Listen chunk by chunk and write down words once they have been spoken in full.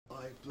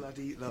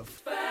bloody love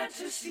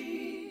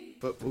fantasy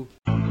football.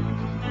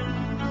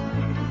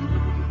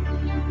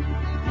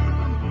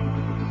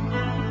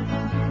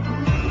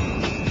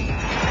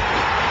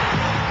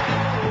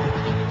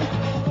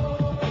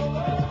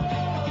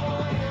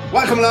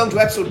 Welcome along to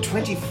episode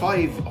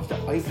 25 of the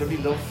I Bloody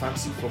Love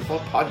Fantasy Football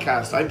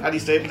podcast. I'm Paddy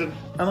Stapleton.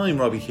 And I'm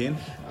Robbie Keane.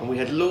 And we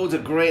had loads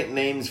of great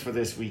names for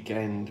this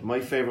weekend. My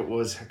favourite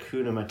was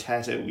Hakuna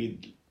Matata.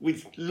 We'd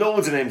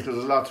loads of names because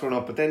there's a lot thrown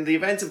up. But then the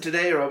events of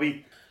today,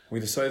 Robbie, we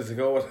decided to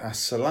go with a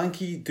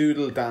Solanke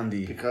Doodle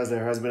Dandy. Because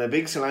there has been a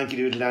big Solanke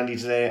Doodle Dandy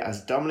today,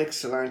 as Dominic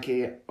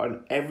Solanke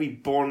on every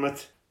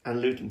Bournemouth and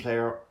Luton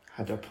player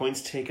had their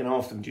points taken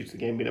off them due to the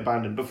game being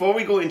abandoned. Before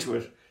we go into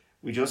it,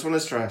 we just want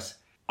to stress,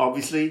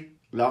 obviously,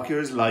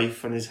 Lockyer's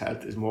life and his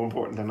health is more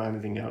important than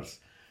anything else.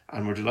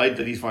 And we're delighted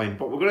that he's fine.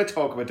 But we're going to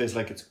talk about this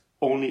like it's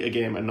only a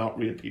game and not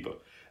real people.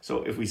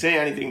 So if we say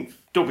anything,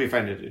 don't be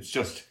offended. It's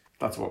just,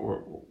 that's what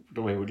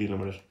the way we're dealing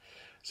with it.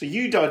 So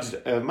you dodged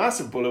a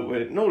massive bullet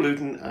with no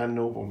Luton and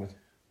no Bournemouth.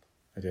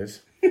 I did.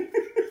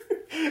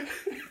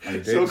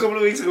 So a couple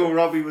of weeks ago,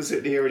 Robbie was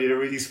sitting here and he had a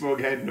really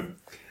smug head in him.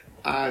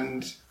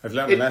 And I've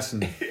learned a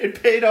lesson.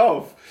 It paid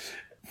off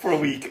for a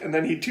week, and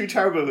then he had 2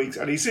 terrible weeks,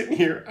 and he's sitting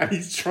here and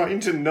he's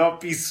trying to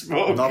not be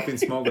smug. Not being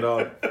smug at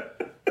all.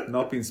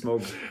 Not being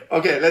smug.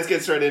 Okay, let's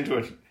get straight into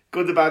it.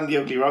 Good, the bad and the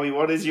ugly. Robbie,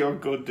 what is your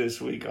good this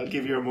week? I'll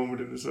give you a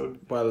moment in the sun.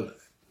 Well,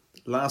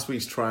 last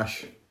week's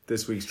trash,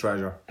 this week's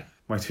treasure.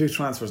 My 2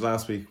 transfers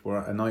last week were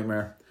a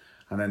nightmare,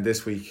 and then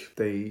this week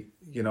they,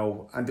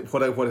 and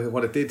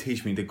what it did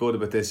teach me, the good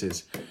about this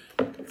is,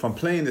 from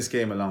playing this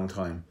game a long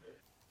time,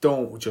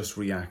 don't just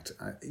react.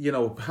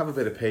 Have a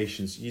bit of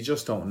patience. You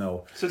just don't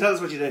know. So tell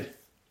us what you did.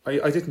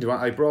 I didn't do it.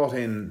 I brought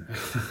in...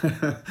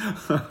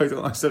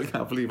 I still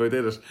can't believe I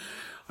did it.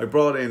 I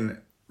brought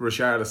in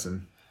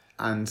Richarlison,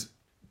 and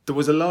there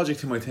was a logic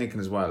to my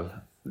thinking as well.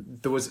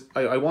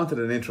 I wanted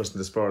an interest in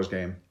the Spurs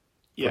game.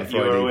 Yeah, you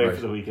were away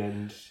for the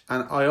weekend.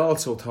 And I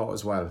also thought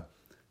as well,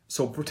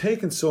 so for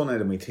taking Son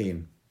out of my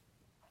team,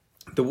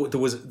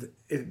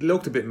 it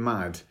looked a bit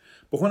mad.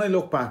 But when I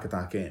look back at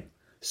that game,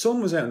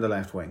 Son was out in the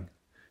left wing.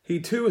 He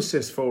had 2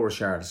 assists for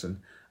Richarlison,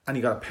 and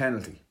he got a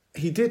penalty.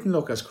 He didn't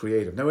look as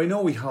creative. Now, I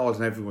know he hauled,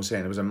 and everyone was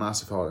saying it was a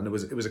massive haul, and it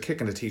was a kick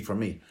in the teeth for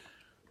me.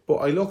 But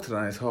I looked at it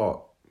and I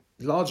thought,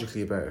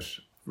 logically about it,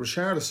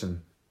 Richarlison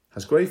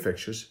has great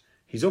fixtures.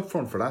 He's up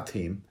front for that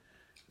team.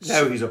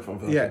 Now he's up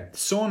front for that team.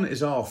 Son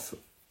is off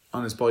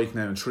on his bike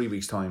now in 3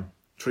 weeks' time,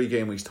 3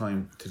 game weeks'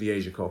 time to the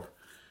Asia Cup.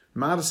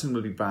 Maddison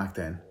will be back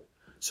then.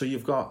 So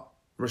you've got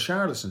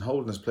Richarlison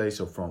holding his place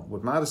up front.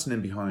 With Maddison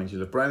in behind,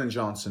 you'll have Brennan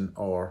Johnson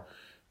or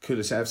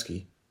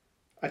Kulusevski.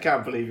 I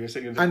can't believe you're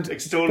singing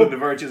extolling the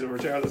virtues of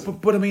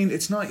Richarlison. But I mean,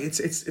 it's not.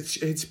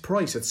 It's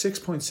price at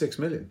 6.6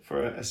 million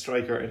for a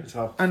striker in the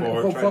top 4.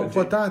 And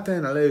what that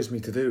then allows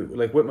me to do,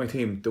 like with my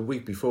team the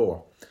week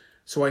before,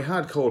 so I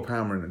had Cole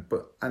Palmer in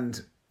it,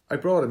 and I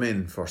brought him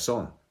in for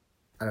Son,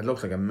 and it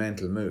looked like a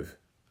mental move,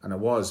 and it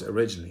was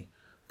originally.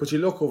 But you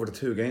look over the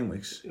 2 game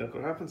weeks, look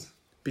what happens.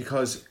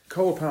 Because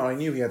Cole Palmer, I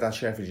knew he had that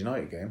Sheffield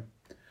United game.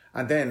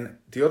 And then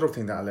the other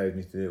thing that allowed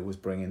me to do was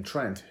bring in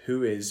Trent,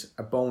 who is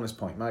a bonus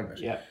point magnet.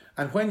 Yeah.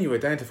 And when you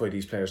identify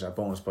these players as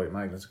bonus point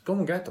magnets, go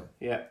and get them.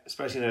 Yeah,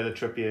 especially now that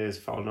Trippier has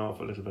fallen off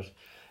a little bit.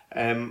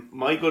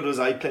 My good was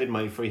I played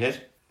my free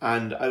hit,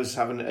 and I was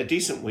having a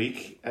decent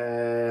week.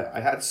 I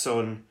had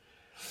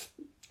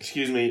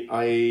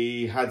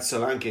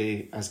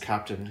Solanke as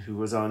captain, who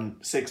was on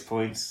 6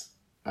 points,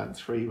 and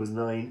 3 was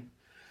 9.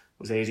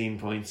 Was 18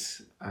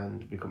 points,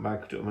 and we come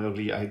back to my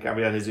ugly. I had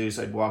Gabriel Jesus,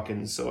 I had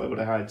Watkins, so I would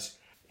have had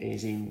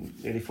 18,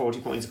 nearly 40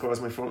 points across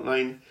my front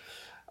line.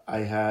 I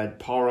had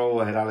Porro,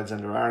 I had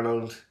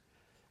Alexander-Arnold,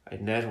 I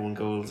had Neto and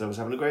goals. I was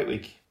having a great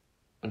week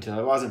until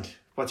I wasn't.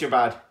 What's your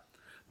bad?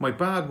 My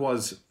bad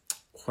was,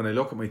 when I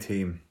look at my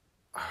team,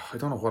 I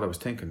don't know what I was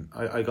thinking.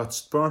 I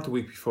got burnt the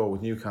week before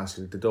with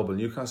Newcastle, the double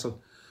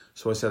Newcastle,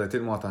 so I said I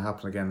didn't want that to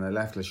happen again, and I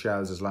left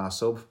Lascelles as last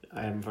sub.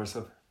 I am first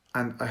sub.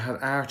 And I had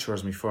Archer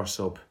as my first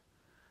sub.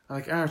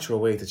 Like Archer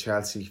away to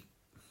Chelsea,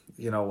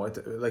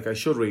 I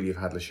should really have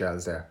had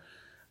Lascelles there,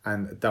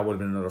 and that would have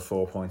been another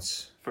 4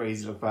 points. Very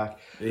easy to look back.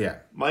 Yeah.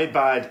 My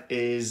bad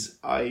is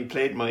I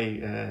played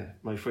my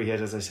my free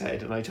hit, as I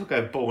said, and I took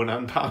out Bowen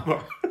and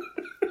Palmer.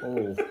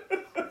 Oh.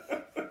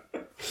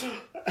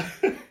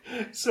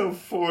 So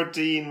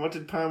 14. What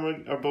did Palmer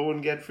or Bowen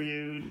get for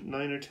you?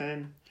 9 or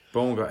 10?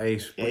 Bowen got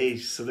 8. 8.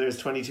 So there's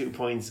 22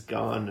 points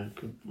gone,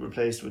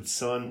 replaced with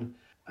Son,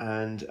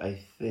 and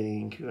I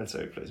think who else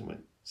I replaced with?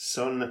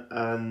 Son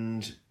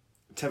and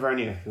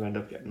Tavernier, who end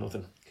up getting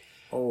nothing.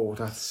 Oh,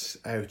 that's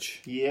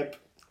ouch. Yep.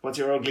 What's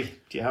your ugly?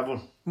 Do you have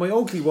one? My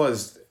ugly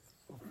was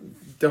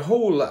the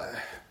whole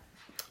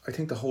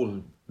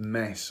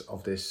mess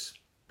of this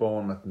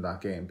Bournemouth in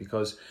that game,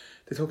 because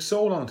they took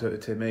so long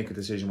to make a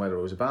decision whether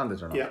it was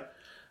abandoned or not. Yeah.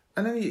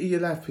 And then you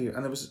left people,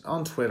 and it was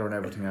on Twitter and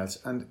everything else,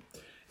 and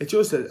it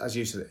just, as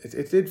you said,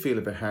 it did feel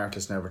a bit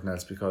heartless and everything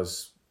else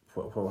because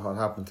what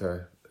happened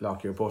to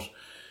Lockyer, but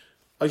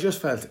I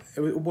just felt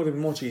it would have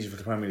been much easier for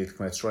the Premier League to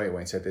come out straight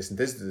away and said this, and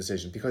this is the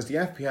decision, because the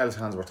FPL's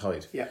hands were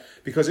tied. Yeah.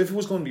 Because if it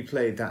was going to be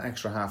played that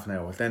extra half an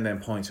hour, then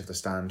points have to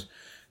stand.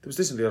 There was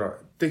this and the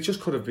other. They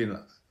just could have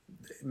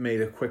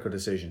made a quicker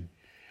decision,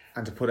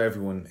 and to put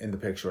everyone in the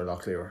picture a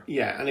lot clearer.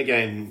 Yeah, and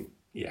again,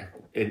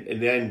 in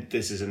the end,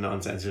 this is a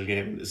nonsensical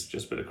game. This is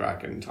just a bit of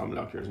crack, and Tom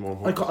Lockyer is more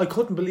important. I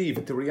couldn't believe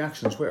that the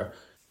reactions were,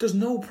 there's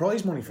no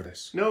prize money for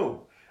this.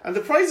 No. And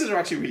the prizes are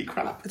actually really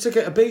crap. It's like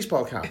a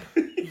baseball cap.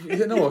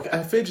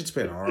 A fidget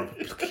spinner or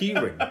a key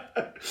ring.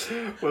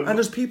 Well, and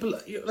there's people,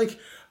 like,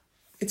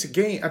 it's a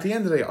game. At the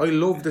end of the day, I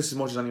love this as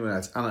much as anyone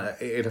else, and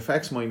it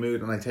affects my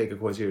mood, and I take it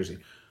quite seriously.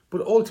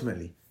 But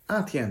ultimately,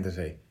 at the end of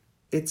the day,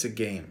 it's a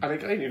game.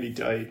 And I nearly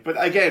died.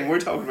 But again, we're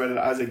talking about it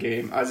as a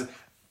game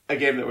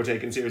that we're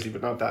taking seriously,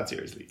 but not that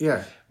seriously.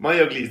 Yeah.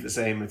 My ugly is the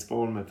same. It's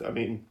Bournemouth. I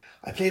mean,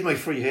 I played my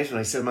free hit and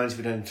I still managed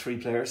to be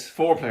down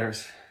 4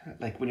 players.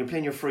 Like, when you're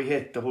playing your free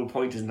hit, the whole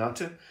point is not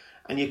to.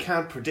 And you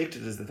can't predict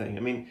it, is the thing. I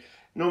mean,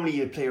 normally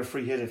you play your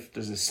free hit if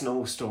there's a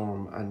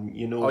snowstorm and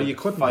you know you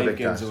couldn't 5 predict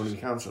games that. are going to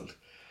be cancelled.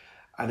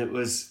 And it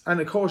was...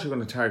 And of course you're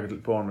going to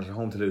target Bournemouth at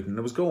home to Luton.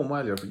 It was going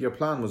well. Your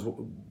plan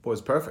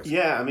was perfect.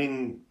 Yeah, I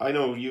mean, I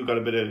know you got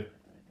a bit of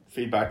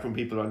feedback from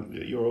people on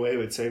your away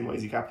with saying, why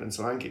is he captain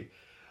Solanke?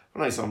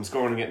 When I saw him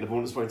scoring and getting the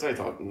bonus points, I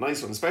thought,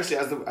 nice one, especially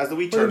as the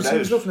week turned out. He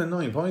was looking at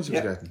 9 points he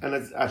was getting. And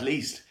at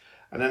least.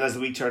 And then as the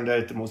week turned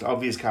out, the most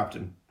obvious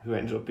captain, who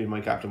ended up being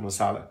my captain, was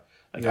Salah.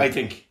 I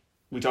think,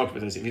 we talked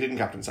about this, if you didn't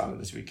captain Salah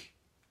this week,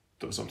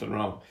 there was something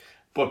wrong.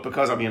 But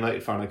because I'm a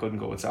United fan, I couldn't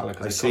go with Salah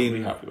because I couldn't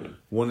be happy with him.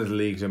 One of the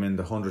leagues I'm in,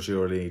 the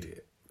 €100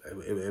 league,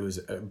 it was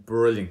a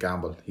brilliant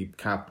gamble. He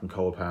captained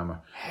Cole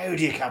Palmer. How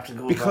do you captain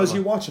Cole Palmer? Because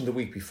you watch him the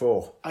week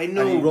before. I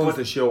know. And he runs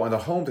the show, and they're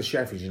home to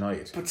Sheffield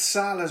United. But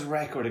Salah's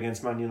record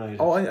against Man United.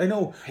 Oh, I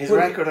know. His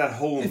record at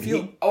home,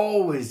 he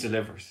always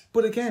delivers.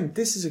 But again,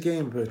 this is a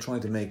game about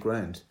trying to make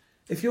ground.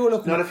 If you're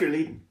looking... Not if you're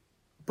leading.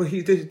 But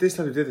this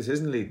time he did this,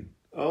 isn't leading.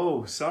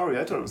 Oh, sorry,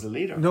 I thought it was the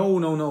leader.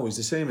 No, he's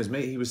the same as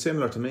me. He was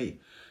similar to me.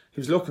 He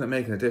was looking at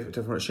making a different.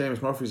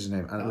 Seamus Murphy's his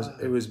name, and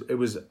it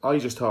was. I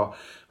just thought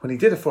when he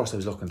did it first, I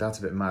was looking, that's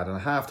a bit mad. And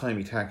at half time,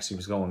 he texted, he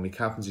was going, "My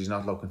captaincy's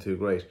not looking too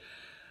great."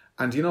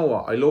 And you know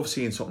what? I love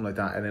seeing something like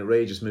that, an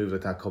outrageous move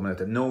like that coming out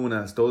that no one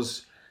else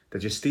does.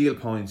 That you steal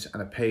points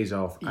and it pays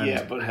off.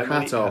 And but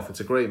hats off.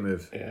 It's a great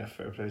move. Yeah,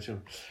 fair play to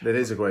him. It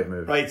is a great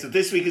move. Right, so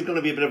this week is going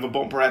to be a bit of a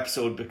bumper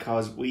episode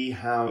because we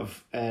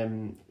have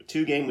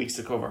 2 game weeks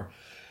to cover.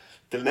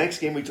 The next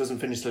game week doesn't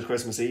finish till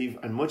Christmas Eve,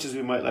 and much as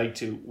we might like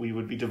to, we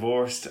would be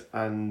divorced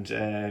and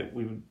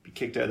we would be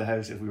kicked out of the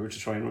house if we were to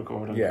try and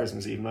record on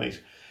Christmas Eve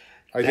night.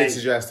 I did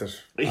suggest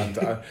it, and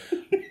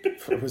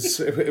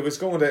it was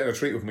going down a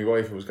treat with my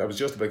wife. I was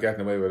just about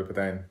getting away with it, but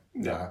then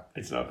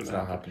it's not going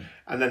to happen.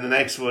 And then the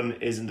next one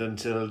isn't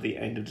until the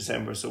end of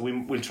December, so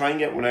we'll try and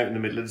get one out in the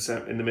middle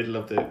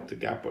of the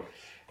gap, but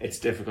it's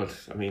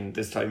difficult. I mean,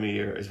 this time of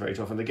year is very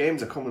tough, and the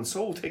games are coming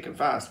so thick and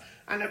fast.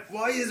 And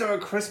why is there a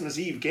Christmas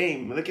Eve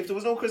game? Like, if there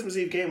was no Christmas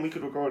Eve game, we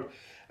could record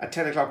at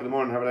 10 o'clock in the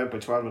morning and have it out by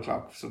 12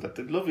 o'clock so that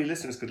the lovely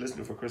listeners could listen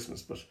to it for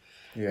Christmas. But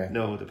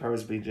no, the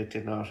powers be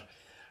did not.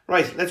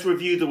 Right, let's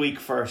review the week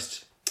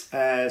first.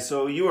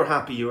 So you were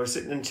happy. You were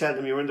sitting in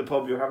Cheltenham, you were in the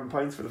pub, you were having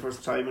pints for the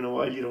first time in a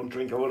while. You don't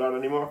drink a whole lot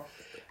anymore.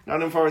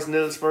 Nottingham Forest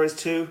 0, Spurs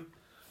 2.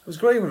 It was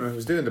great when I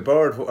was doing the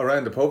bird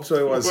around the pub,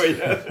 so I was.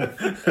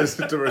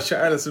 The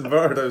Richarlison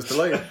bird, I was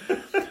delighted.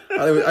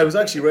 And I was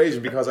actually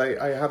raging because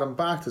I had him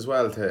backed as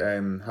well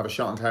to have a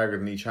shot on target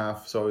in each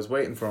half, so I was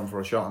waiting for him for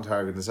a shot on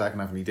target in the second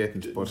half and he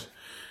didn't. But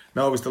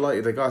no, I was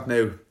delighted. I got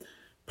now.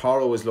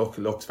 Poro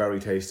looks very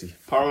tasty.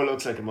 Poro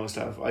looks like a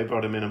must-have. I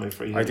brought him in on my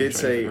free hit. I did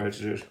say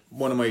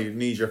one of my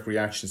knee-jerk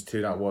reactions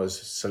to that was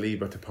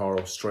Saliba to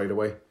Poro straight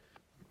away.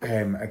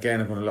 Again,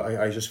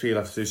 I just feel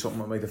I have to do something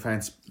with my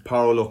defence.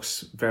 Poro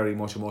looks very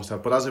much a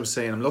must-have. But as I was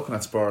saying, I'm looking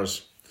at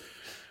Spurs.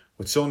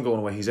 With Son going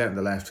away, he's out on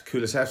the left.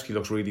 Kulusevski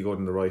looks really good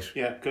on the right.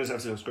 Yeah,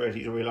 Kulusevski looks great.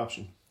 He's a real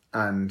option.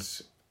 And,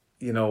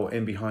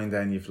 in behind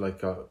then, you've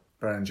got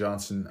Brennan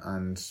Johnson,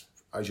 and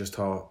I just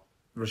thought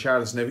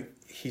Richarlison, now,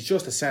 he's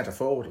just a centre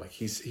forward.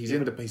 He's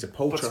a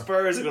poacher. But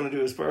Spurs are going to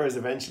do as Spurs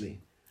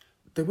eventually.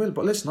 They will,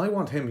 but listen, I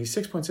want him. He's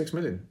 6.6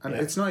 million, and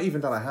it's not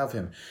even that I have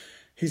him.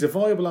 He's a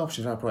viable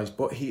option at that price,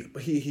 but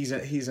he's a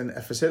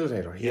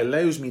facilitator. He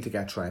allows me to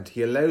get Trent.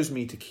 He allows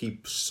me to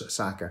keep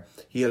Saka.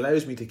 He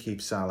allows me to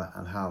keep Salah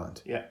and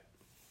Haaland. Yeah.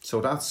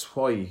 So that's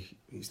why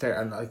he's there.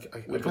 And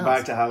we'll come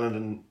back to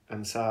Haaland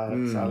and Salah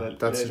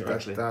later,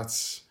 actually.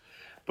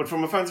 But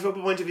from a fantasy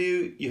football point of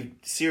view, you have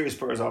serious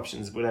Spurs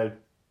options without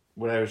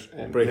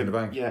breaking the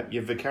bank. Yeah, you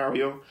have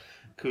Vicario,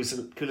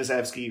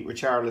 Kulusevski,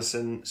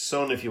 Richarlison,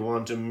 Son if you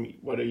want him,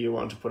 whether you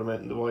want to put him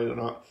out in the wide or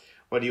not.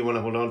 Whether you want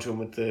to hold on to him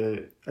with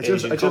the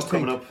Asian Cup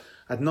coming up.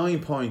 At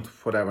 9.5,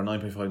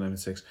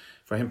 9.6,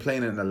 for him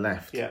playing in the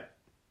left. Yeah.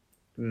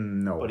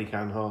 No. But he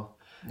can haul.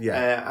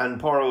 Yeah.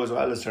 And Poro as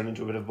well has turned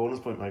into a bit of a bonus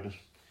point magnet.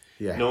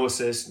 Yeah. No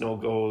assist, no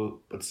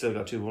goal, but still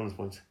got 2 bonus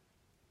points.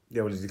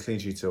 Yeah, well, he's a clean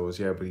sheet,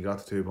 but he got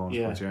the 2 bonus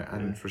points,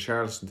 And for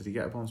Richarlison, did he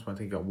get a bonus point? I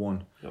think he got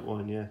 1. Got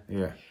 1, yeah.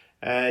 Yeah.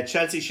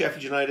 Chelsea,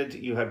 Sheffield United,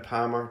 you had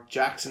Palmer.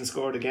 Jackson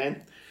scored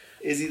again.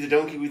 Is he the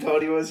donkey we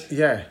thought he was?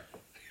 Yeah.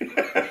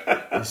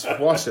 I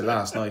watched it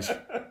last night.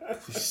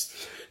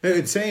 Now,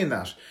 in saying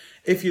that,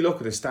 if you look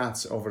at his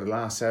stats over the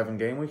last 7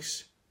 game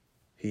weeks,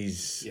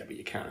 he's... Yeah, but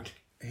you can't.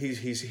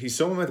 He's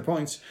some amount of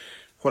points.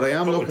 What I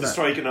am But looking with the at...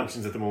 striking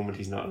options at the moment,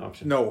 he's not an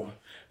option. No.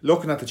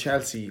 Looking at the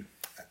Chelsea,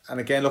 and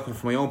again, looking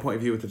from my own point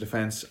of view with the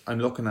defence, I'm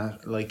looking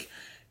at, like,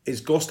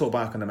 is Gusto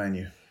back on the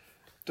menu?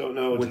 Don't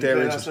know. With Did he their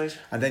play interest. last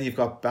night? And then you've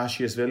got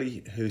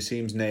Bashiashvili, who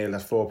seems nailed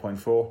at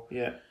 4.4.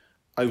 Yeah.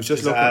 I was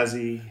just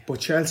Zazie. looking, but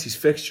Chelsea's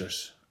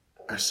fixtures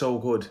are so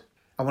good.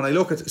 And when I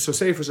look at, so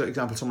say for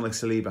example, someone like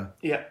Saliba.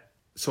 Yeah.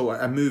 So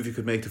a move you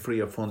could make to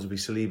free up funds would be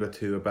Saliba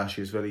to a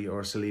Bashiashvili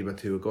or Saliba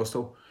to a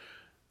Gusto.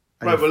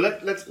 And Right,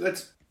 well,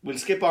 we'll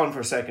skip on for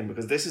a second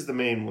because this is the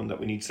main one that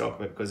we need to talk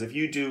about. Because if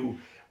you do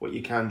what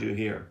you can do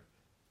here,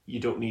 you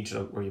don't need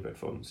to worry about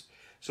funds.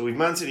 So we've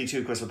Man City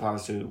 2, Crystal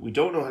Palace 2. We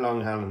don't know how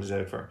long Haaland is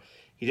out for.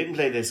 He didn't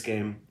play this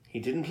game. He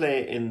didn't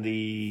play in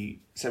the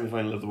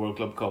semi-final of the World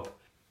Club Cup.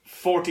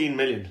 14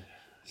 million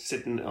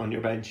sitting on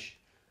your bench.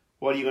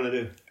 What are you going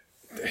to do?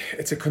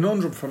 It's a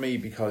conundrum for me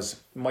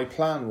because my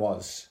plan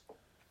was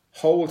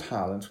hold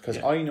Haaland because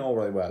I know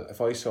very well if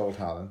I sold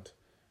Haaland,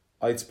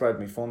 I'd spread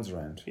my funds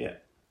around. Yeah.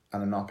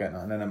 And I'm not getting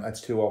it. And then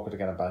it's too awkward to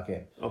get it back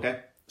in. Okay.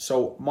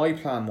 So my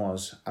plan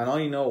was, and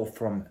I know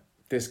from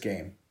this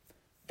game,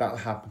 that'll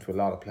happen to a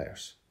lot of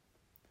players.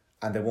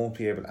 And they won't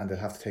be able, and they'll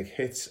have to take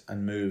hits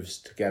and moves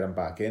to get him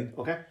back in.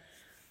 Okay.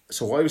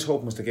 So what I was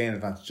hoping was to gain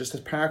advantage, just to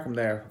park him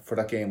there for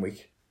that game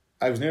week.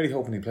 I was nearly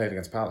hoping he played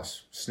against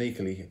Palace,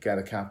 sneakily get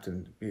a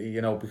captain,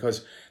 you know,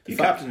 because... You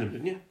captained him,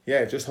 didn't you?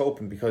 Yeah, just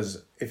hoping,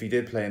 because if he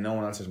did play and no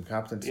one else had him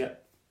captained,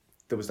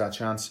 there was that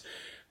chance.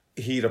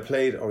 He either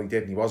played or he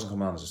didn't, he wasn't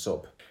coming on as a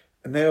sub.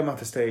 And now I'm at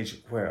the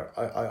stage where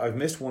I've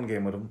missed one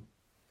game with him.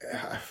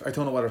 I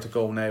don't know whether to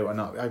go now or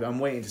not. I'm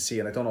waiting to see,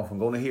 and I don't know if I'm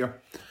going to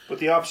hear. But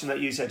the option that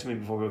you said to me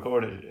before we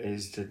recorded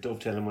is to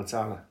dovetail him with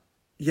Salah.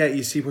 Yeah,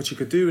 you see, what you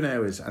could do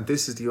now is, and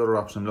this is the other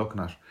option I'm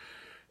looking at,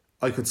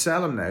 I could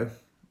sell him now,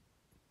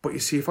 but you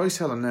see, if I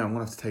sell him now, I'm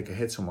going to have to take a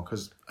hit somewhere,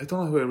 because I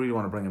don't know who I really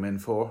want to bring him in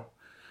for.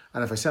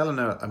 And if I sell him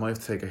now, I might have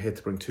to take a hit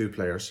to bring 2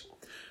 players.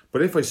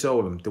 But if I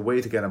sold him, the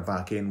way to get him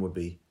back in would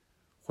be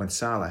when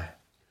Salah,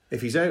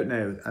 if he's out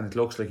now, and it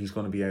looks like he's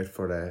going to be out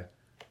for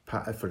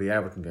the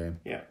Everton game.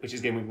 Yeah, which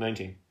is game week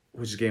 19.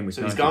 Which is game week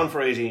 19. So he's gone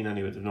for 18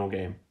 anyway, there's no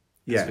game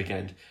this Yeah.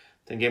 weekend.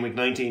 Then game week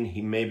 19,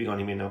 he may be gone,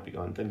 he may not be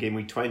gone. Then game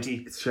week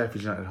 20. It's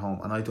Sheffield United at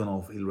home, and I don't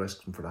know if he'll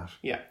risk them for that.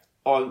 Yeah.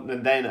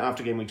 And then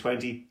after game week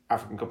 20,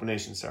 African Cup of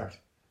Nations start.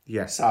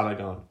 Yeah. Salah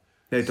gone.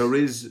 Now, there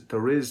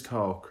is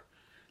talk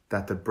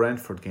that the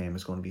Brentford game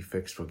is going to be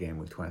fixed for game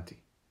week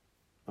 20.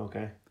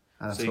 Okay.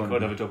 And So you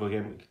could have a double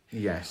game week.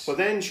 Yes. Well,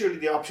 then surely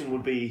the option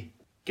would be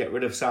get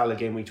rid of Salah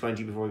game week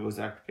 20 before he goes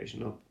to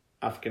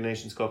African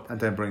Nations Cup. And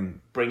then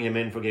bring him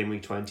in for game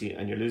week 20,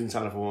 and you're losing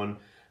Salah for one.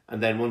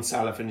 And then once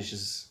Salah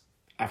finishes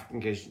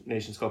African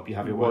Nations Cup, you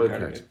have your wild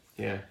card game.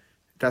 Yeah.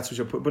 That's what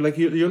you're put. But like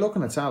you're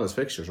looking at Salah's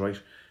fixtures,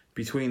 right?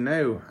 Between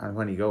now and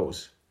when he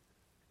goes,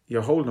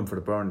 you're holding him for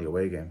the Burnley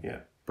away game. Yeah.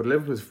 But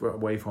Liverpool's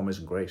away form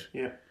isn't great.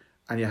 Yeah.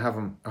 And you have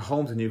him a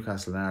home to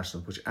Newcastle and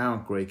Arsenal, which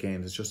aren't great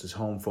games. It's just his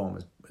home form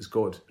is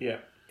good. Yeah.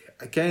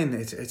 Again,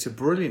 it's a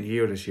brilliant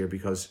year this year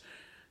because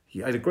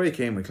I had a great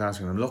game with last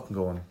week, and I'm looking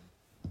going,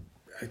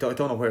 I don't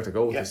know where to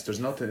go with this. There's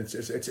nothing.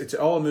 It's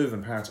all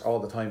moving parts all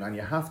the time, and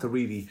you have to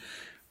really.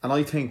 And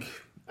I think.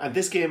 And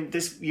this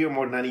year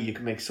more than any, you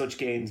can make such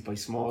gains by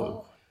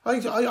small. I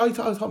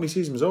thought my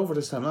season was over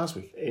this time last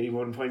week.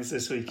 81 points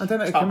this week. And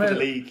then I top came of out. the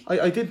league.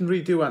 I didn't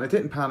redo it. I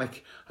didn't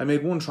panic. I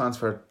made one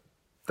transfer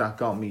that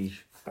got me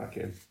back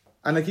in.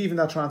 And like even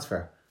that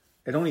transfer,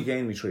 it only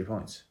gained me 3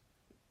 points.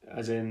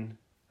 As in,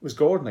 it was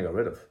Gordon I got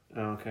rid of.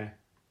 Oh, okay.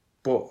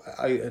 But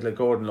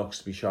Gordon looks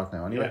to be shot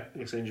now anyway. Yeah,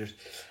 looks injured.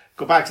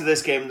 Go back to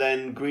this game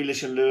then.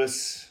 Grealish and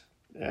Lewis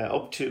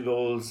up 2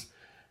 goals.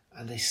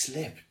 And they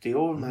slipped. The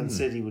old Man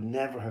City would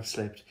never have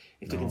slipped.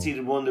 If they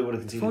conceded 1, they would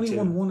have conceded 2. They've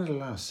only won 1 of the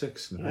last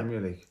 6 in the Premier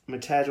League.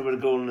 Mateta with a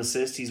goal and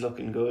assist. He's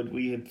looking good.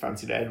 We had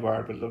fancied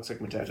Edward, but it looks like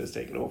Mateta's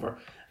taken over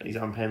and he's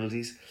on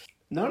penalties.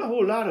 Not a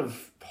whole lot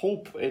of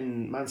hope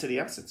in Man City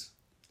absence.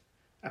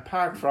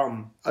 Apart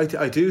from... I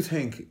do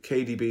think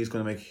KDB is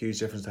going to make a huge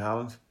difference to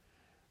Haaland.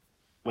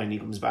 When he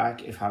comes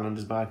back. If Haaland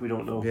is back, we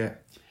don't know. Yeah.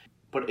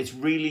 But it's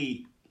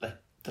really...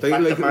 the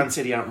fact that Man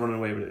City aren't running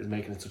away with it is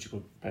making it such a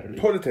good, better league.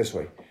 Put it this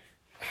way.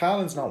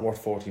 Haaland's not worth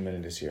 40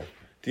 million this year.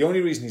 The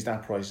only reason he's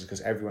that price is because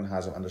everyone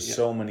has him and there's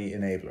so many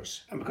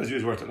enablers. And because he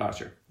was worth it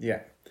last year. Yeah.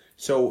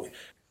 So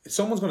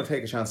someone's going to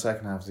take a chance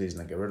second half of the season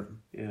and get rid of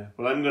him. Yeah.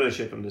 Well, I'm going to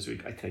ship him this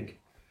week, I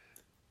think.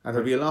 And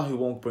there'll be a lot who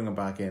won't bring him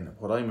back in.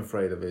 What I'm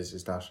afraid of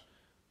is that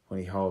when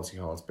he hauls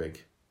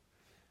big.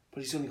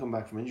 But he's only come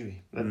back from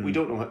injury. We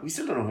don't know. We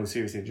still don't know how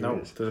serious the injury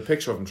is. There's a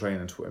picture of him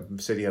training.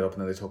 City had up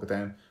and then they took it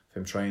down. Of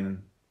him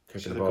training,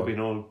 kicking the ball. It could be an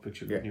old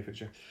picture, new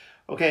picture.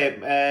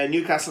 Okay,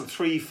 Newcastle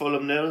 3,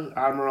 Fulham 0.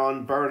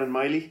 Almiron, Byrne and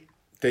Miley.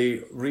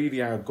 They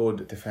really are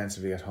good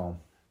defensively at home.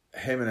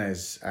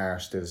 Jimenez are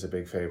still a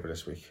big favourite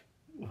this week.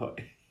 What?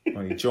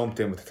 when he jumped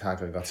in with the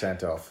tackle and got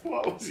sent off.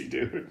 What was he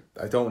doing?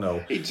 I don't know.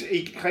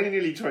 He kind of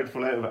nearly tried to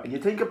pull out of it. And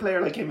you'd think a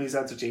player like him who's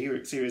had such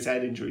a serious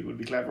head injury would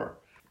be clever.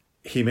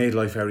 He made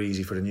life very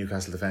easy for the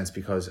Newcastle defence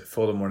because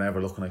Fulham were never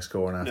looking like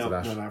scoring after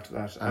that. No, not after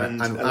that. And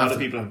a lot of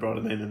people have brought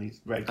him in and he's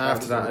red card.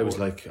 After that, I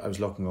was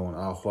looking going,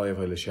 why have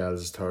I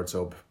Lascelles as third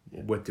sub?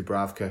 Yeah. With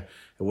Dubravka, it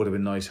would have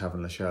been nice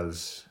having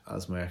Lascelles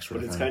as my extra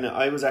defender. But it's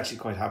I was actually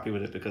quite happy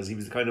with it because he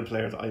was the kind of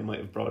player that I might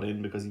have brought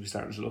in because he was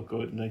starting to look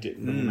good and I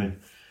didn't bring him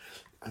in.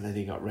 And then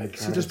he got red card.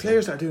 So there's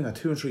players that are doing that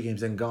 2 and 3 games,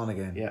 then gone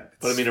again. Yeah,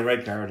 but I mean a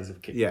red card is a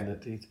kick in the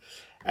teeth.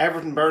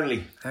 Everton,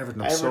 Burnley.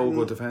 Everton are so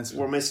good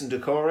defensively. We're missing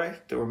Decore,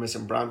 they were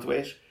missing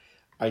Branthwaite.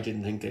 I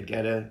didn't think they'd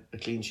get a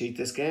clean sheet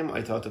this game.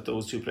 I thought that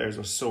those 2 players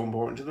were so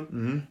important to them.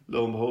 Mm-hmm.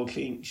 Lo and behold,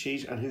 clean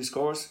sheet. And who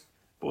scores?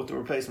 Both the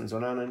replacements,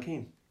 Onana and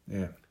Keane.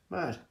 Yeah.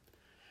 Mad.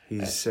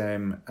 He's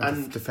and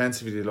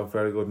defensively they look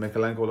very good.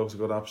 Mikalenko looks a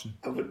good option.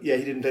 He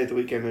didn't play the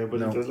weekend now,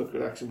 but he does look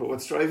good action. But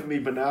what's driving me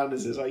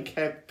bananas is I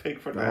kept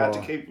Pickford. I had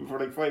to keep him for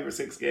like 5 or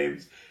 6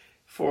 games.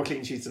 4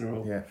 clean sheets in a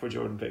row for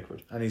Jordan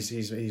Pickford. And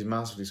he's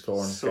massively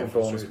scoring, getting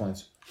bonus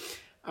points.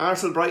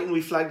 Arsenal Brighton,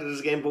 we flagged it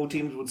as a game both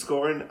teams would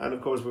score in, and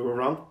of course we were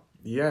wrong.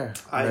 Yeah.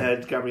 I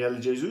had Gabriel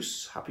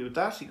Jesus, happy with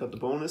that. He got the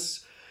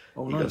bonus.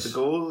 He got the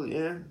goal,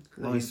 yeah.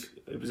 Nice.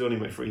 It was only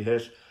my free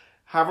hit.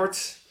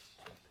 Havertz,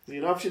 is he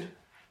an option?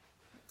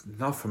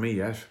 Not for me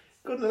yet.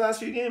 Good in the last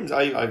few games.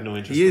 I have no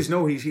interest. He is,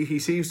 he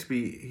seems to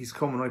be, he's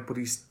coming right, but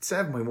he's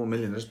 7.1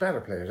 million. There's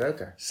better players out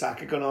there.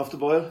 Saka gone off the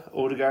boil.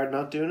 Odegaard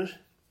not doing it.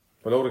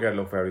 Well, Odegaard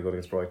looked very good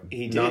against Brighton.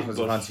 He did. Not as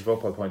a fancy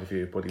football point of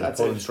view, but he was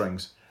pulling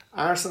strings.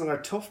 Arsenal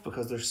are tough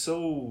because they're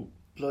so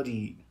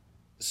bloody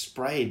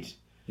spread.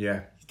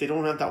 Yeah. They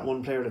don't have that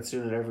one player that's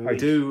doing it every week. I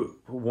do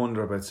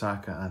wonder about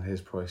Saka and his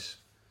price.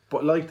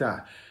 But like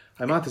that,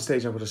 I'm at the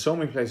stage now where there's so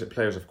many players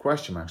have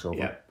question marks over.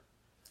 Yeah.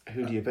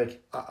 Who do you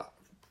pick?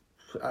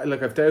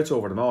 I've doubts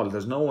over them all.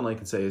 There's no one I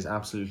can say is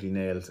absolutely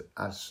nailed.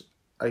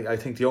 I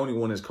think the only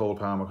one is Cole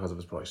Palmer because of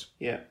his price.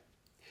 Yeah.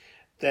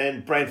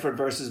 Then Brentford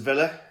versus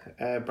Villa.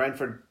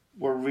 Brentford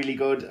were really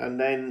good, and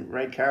then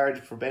red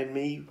card for Ben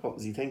Mee. What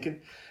was he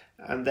thinking?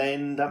 And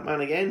then that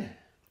man again,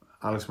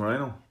 Alex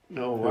Moreno.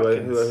 No,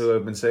 Watkins. Who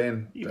I've been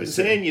saying. You've been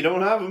saying you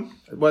don't have him.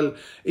 Well,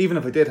 even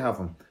if I did have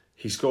him,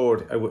 he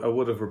scored. I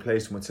would have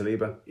replaced him with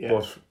Saliba. Yeah.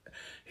 But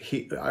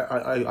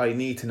I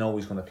need to know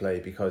he's going to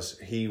play because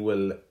he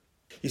will.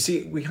 You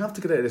see, we have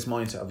to get out of this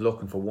mindset of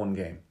looking for one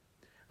game.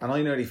 And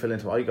I nearly fell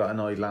into it. I got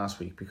annoyed last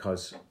week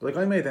because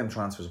I made them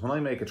transfers. When I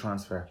make a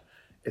transfer,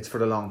 it's for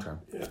the long term.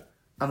 Yeah.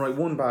 And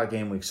one bad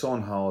game week,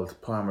 Son hauled,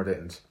 Palmer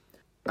didn't.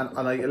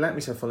 And I let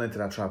myself fall into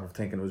that trap of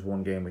thinking it was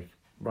one game week.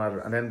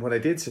 And then when I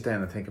did sit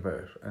down and think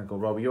about it and go,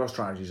 Robbie, your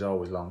strategy is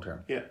always long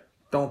term. Yeah.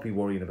 Don't be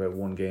worrying about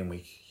one game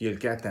week. You'll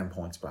get them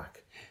points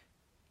back.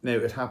 Now,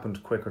 it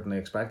happened quicker than I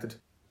expected.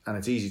 And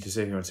it's easy to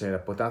sit here and say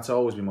that, but that's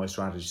always been my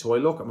strategy. So I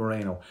look at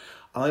Moreno,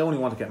 and I only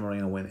want to get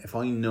Moreno in if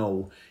I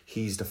know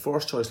he's the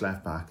first choice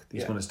left back.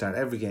 He's going to start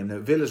every game. Now,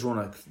 Villa's run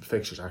of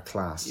fixtures are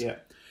class. Yeah.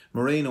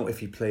 Moreno, if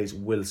he plays,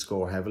 will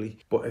score heavily.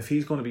 But if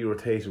he's going to be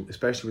rotated,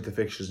 especially with the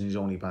fixtures and he's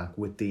only back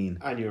with Dean.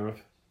 And Europe.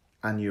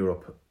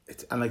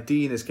 And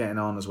Dean is getting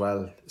on as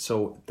well.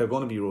 So they're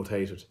going to be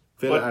rotated.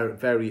 Villa are a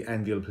very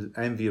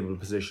enviable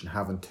position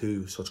having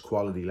 2 such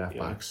quality left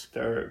backs.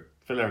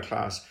 Villa are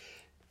class.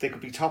 They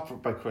could be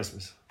top by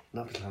Christmas.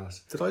 Not the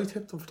class. Did I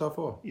tip them for top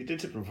 4? You did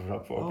tip them for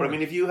top 4. But I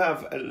mean, if you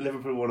have a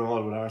Liverpool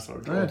 1-1 with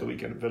Arsenal throughout the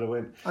weekend, Villa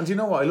win. And you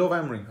know what? I love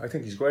Emery. I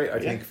think he's great. I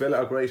think Villa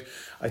are great.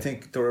 I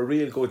think they're a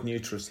real good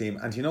neutral team.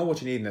 And you know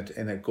what you need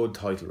in a good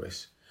title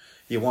race?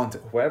 You want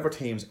whoever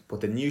teams,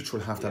 but the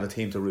neutral have to have a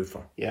team to root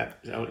for. Yeah,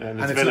 and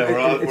it's Villa.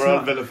 We're all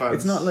Villa fans.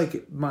 It's not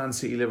like Man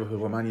City, Liverpool,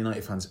 where Man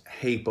United fans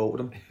hate both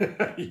of them.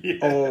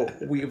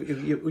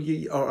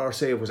 Or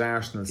say it was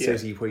Arsenal,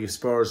 City, where you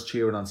Spurs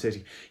cheering on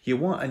City. You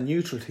want a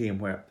neutral team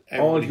where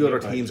all the other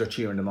teams are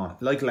cheering them on,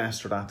 like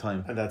Leicester that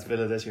time. And that's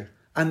Villa this year.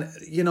 And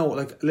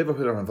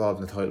Liverpool are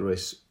involved in the title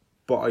race,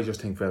 but I just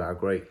think Villa are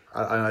great.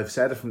 And I've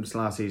said it from this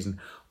last season.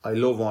 I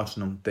love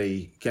watching them.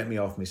 They get me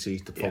off my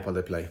seat. The football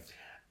they play.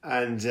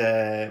 And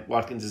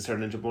Watkins is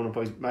turned into a bonus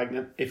point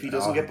magnet if he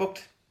doesn't get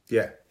booked.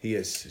 Yeah, he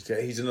is.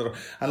 Yeah, he's another.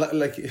 And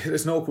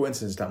there's no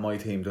coincidence that my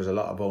team does a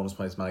lot of bonus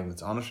points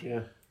magnets on it.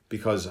 Yeah.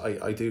 Because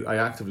I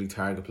actively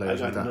target players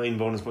like that. I got 9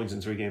 bonus points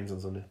in 3 games on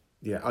Sunday.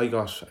 Yeah, I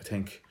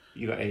think.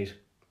 You got 8.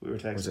 We were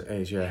texting. Was it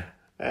 8? Yeah.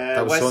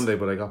 That was Sunday,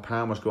 but I got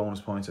Palmer's bonus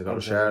points. I got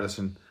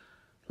Richarlison.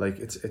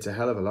 It's a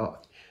hell of a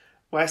lot.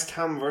 West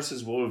Ham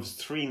versus Wolves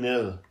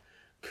 3-0.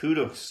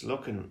 Kudos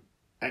looking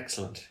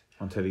excellent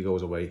until he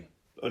goes away.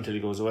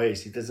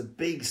 See, there's a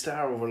big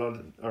star over a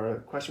lot, or a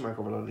question mark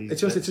over a lot of these.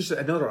 It's just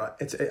another. I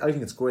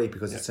think it's great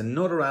because it's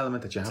another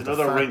element that you have to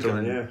factor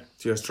in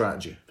to your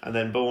strategy. And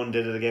then Bowen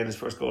did it again, his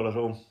first goal at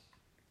home.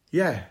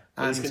 Yeah,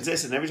 and he's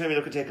consistent. Every time you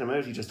look at taking him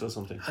out, he just does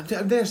something.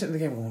 I'm there sitting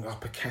in the game going,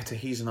 Paqueta,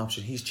 he's an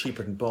option. He's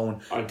cheaper than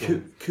Bowen.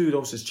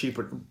 Kudos is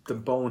cheaper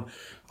than Bowen.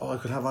 I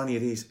could have any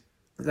of these.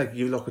 Like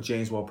you look at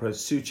James Ward-Prowse,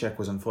 Souček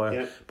was on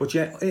fire. Yeah. But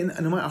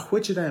no matter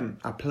which of them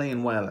are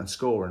playing well and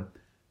scoring,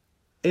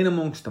 in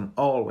amongst them,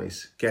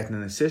 always getting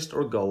an assist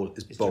or a goal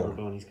is Bowen. Jarrod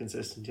Bowen, he's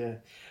consistent, yeah.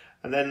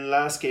 And then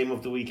last game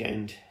of the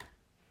weekend,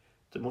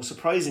 the most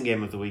surprising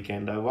game of the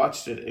weekend, I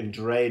watched it in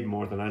dread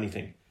more than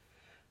anything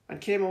and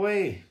came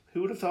away.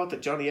 Who would have thought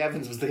that Johnny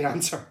Evans was the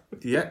answer?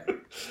 Yeah.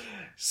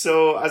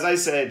 So, as I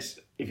said,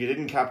 if you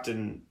didn't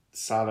captain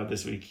Salah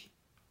this week,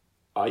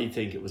 I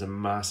think it was a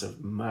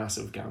massive,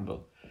 massive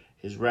gamble.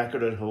 His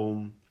record at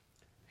home,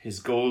 his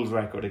goals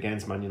record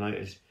against Man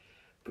United.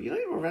 But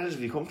United were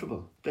relatively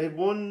comfortable. They had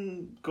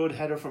one good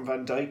header from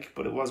Van Dijk,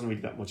 but it wasn't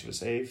really that much of a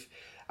save.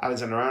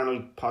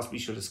 Alexander-Arnold possibly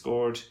should have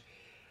scored.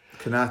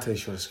 Konate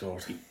should have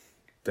scored.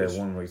 The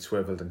one where he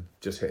swiveled and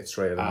just hit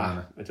straight at the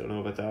man. I don't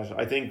know about that.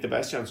 I think the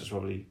best chance was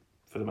probably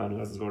for the man who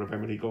hasn't scored a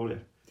Premier League goal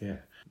yet. Yeah.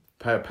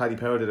 Paddy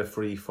Power did a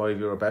free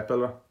 €5 bet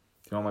builder. Do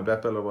you know what my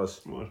bet builder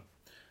was? What?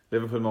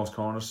 Liverpool most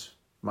corners,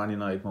 Man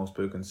United most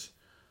bookings.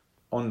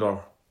 Under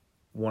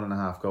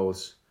 1.5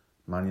 goals,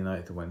 Man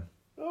United to win.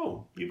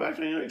 Oh, you backed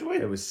Man United to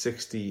win? It was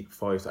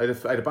 65. I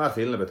had a bad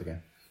feeling about the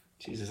game.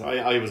 Jesus,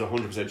 I was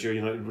 100% sure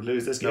United would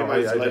lose this game. No,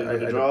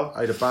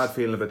 I had a bad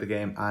feeling about the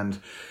game, and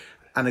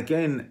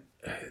again,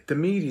 the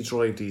media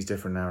drive these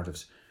different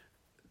narratives.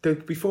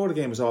 Before the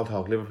game was all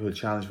talk, Liverpool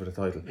challenged for the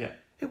title. Yeah.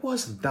 It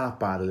wasn't that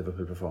bad a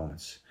Liverpool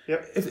performance.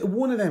 Yep. If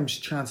one of them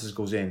chances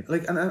goes in,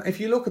 and if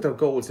you look at their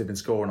goals they've been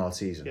scoring all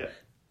season,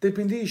 they've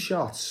been these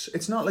shots.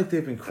 It's not like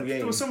they've been creating.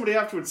 There was somebody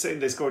afterwards saying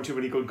they scored too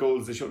many good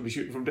goals, they shouldn't be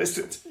shooting from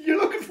distance. You're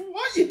looking for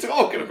what are you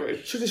talking about?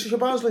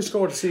 Shabazz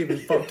scored this evening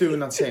for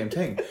doing that same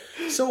thing.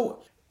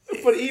 So,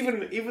 but even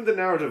the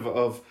narrative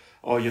of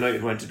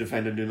United went to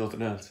defend and do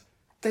nothing else.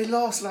 They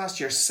lost last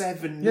year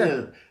 7-0.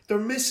 Yeah. They're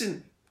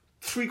missing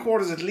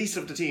 3/4 at least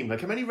of the team.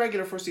 Like, how many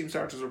regular first team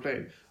starters were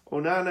playing?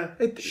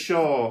 Onana,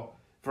 Shaw,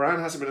 Varane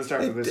hasn't been a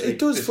starter this week. It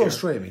does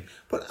frustrate me.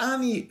 But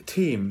any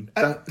team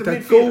that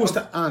goes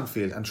to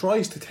Anfield and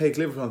tries to take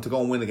Liverpool on to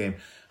go and win a game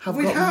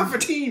with half a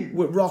team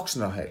with rocks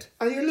in their head.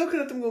 And you're looking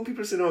at them going,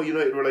 people are saying,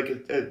 United were like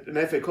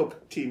an FA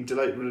Cup team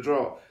delighted with a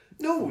draw.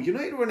 No,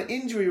 United were an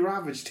injury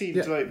ravaged team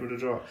delighted with a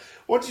draw.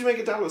 What did you make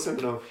of Dallas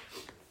sending off?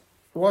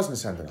 It wasn't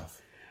sending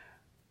off.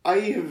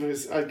 I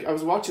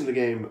was watching the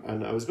game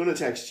and I was going to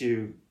text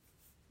you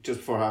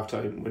just before half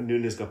time when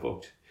Nunes got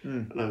booked.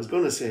 And I was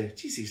going to say,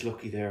 geez, he's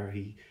lucky there.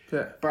 He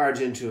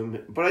barged into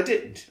him. But I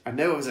didn't. And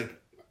now I was like,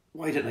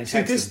 why didn't I text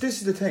him?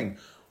 This is the thing.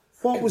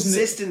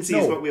 Consistency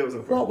is what we always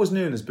look for. What was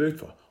Nunes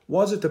booked for?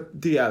 Was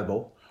it the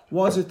elbow?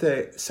 Was it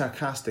the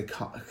sarcastic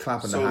clap in the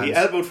hands? So he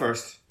elbowed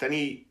first, then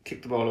he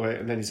kicked the ball away,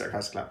 and then he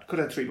sarcastic clapped. Could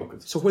have had 3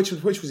 buckets. So which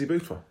was he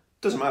booked for?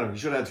 Doesn't matter. He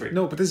should have had 3.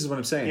 No, but this is what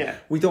I'm saying. Yeah.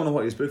 We don't know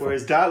what he was booked for.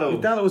 Whereas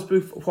Dallo was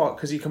booked for what?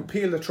 Because he can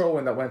peel the throw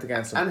in that went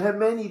against him. And how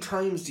many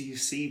times do you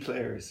see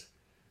players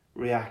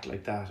react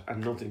like that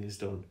and nothing is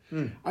done?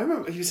 I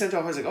remember he was sent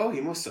off. I was like,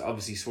 he must have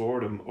obviously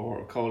scored him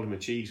or called him a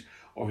cheat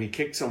or he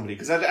kicked somebody,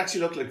 because that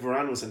actually looked like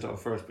Varane was sent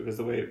off first because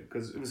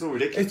it was so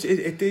ridiculous.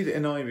 It did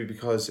annoy me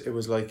because it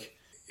was like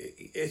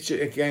it's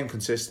again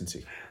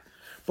consistency.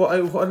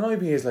 But what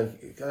annoyed me is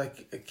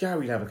like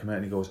Gary Neville come out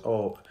and he goes,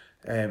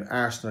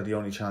 Arsenal are the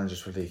only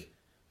challengers for the league.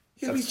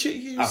 It's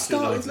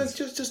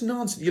just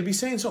nonsense. You'll be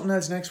saying something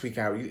else next week,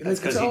 Gary. That's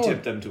because he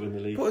tipped them to win the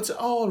league. But it's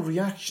all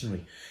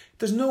reactionary.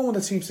 There's no one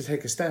that seems to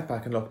take a step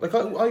back and look. Like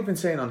I've been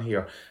saying on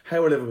here,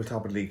 how are Liverpool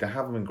top of the league? They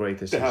haven't been great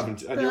this season. They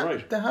haven't, and you're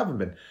right. They haven't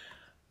been.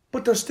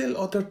 But they're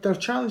still they're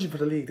challenging for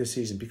the league this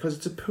season because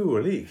it's a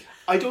poor league.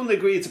 I don't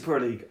agree it's a poor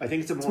league. I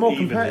think it's a more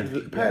even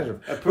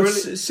competitive.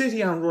 Yeah.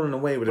 City aren't running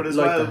away with it. But as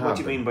well, what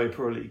do you mean by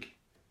poor league?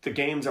 The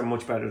games are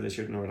much better this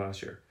year than they were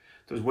last year.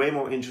 There's way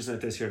more interest in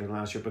it this year than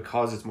last year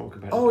because it's more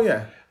competitive. Oh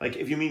yeah. Like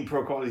if you mean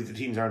poor quality, the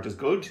teams aren't as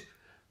good.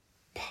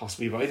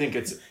 Possibly, but I think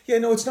it's... Yeah,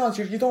 no, it's not.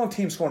 You don't have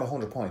teams scoring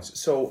 100 points.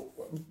 So,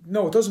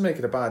 no, it doesn't make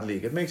it a bad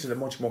league. It makes it a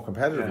much more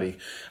competitive league.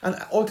 And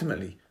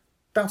ultimately,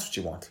 that's what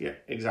you want. Yeah,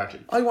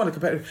 exactly. I want a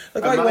competitive...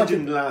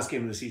 Imagine the last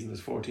game of the season,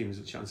 there's 4 teams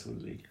with a chance to win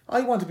the league.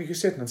 I want to be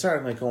sitting on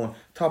Saturday night going,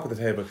 top of the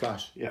table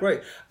clash. Yeah.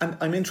 Great. And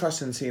I'm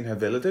interested in seeing how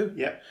Villa do.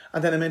 Yeah.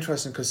 And then I'm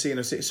interested in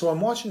Casino City. So I'm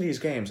watching these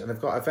games and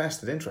I've got a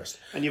vested interest.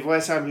 And you've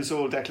West Ham who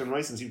sold Declan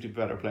Rice and seemed to be a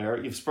better player.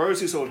 You've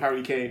Spurs who sold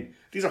Harry Kane.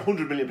 These are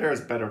 100 million players,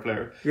 a better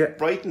player. Yeah.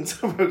 Brighton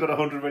somehow got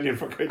 100 million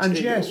for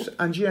Coutinho.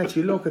 And yet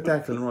you look at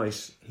Declan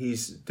Rice,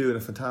 he's doing a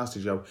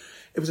fantastic job.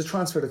 It was a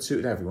transfer that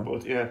suited everyone.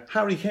 But yeah.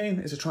 Harry Kane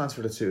is a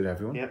transfer that suited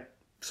everyone. Yeah.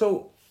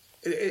 So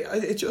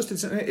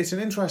it's an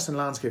interesting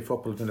landscape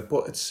football,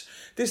 but it's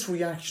this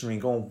reactionary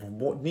going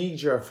from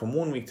knee-jerk from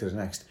one week to the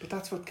next. But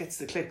that's what gets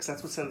the clicks.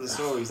 That's what sells the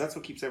stories. That's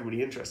what keeps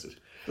everybody interested.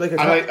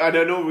 I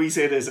know we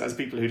say this as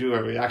people who do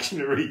a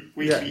reactionary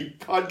weekly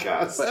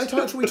podcast.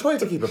 But we try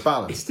to keep it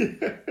balanced.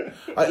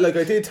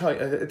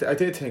 I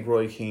did think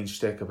Roy Keane's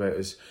shtick about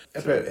his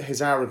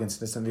arrogance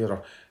and this and the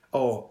other.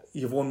 Oh,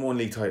 you've won 1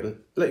 league title.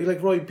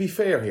 Like Roy, be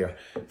fair here.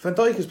 Van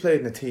Dijk has played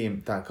in a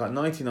team that got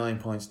 99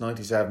 points,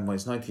 97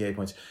 points, 98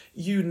 points.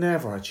 You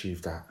never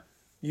achieved that.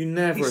 Do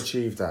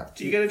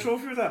you get a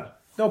trophy for that?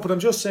 No, but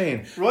I'm just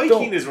saying. Roy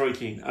Keane is Roy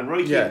Keane. And Roy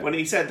Keane, Yeah. when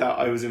he said that,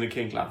 I was in a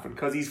kink laughing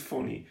because he's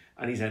funny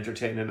and he's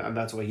entertaining and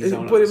that's why he's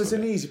on But it. it was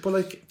an easy.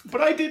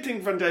 But I did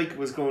think Van Dijk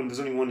was going, there's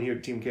only one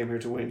team came here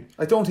to win.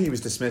 I don't think he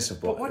was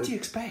dismissive. But what do you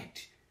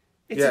expect?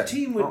 It's a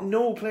team with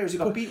no players who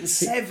got beaten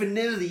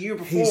 7-0 the year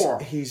before.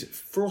 He's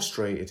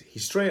frustrated.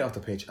 He's straight off the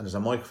pitch and there's a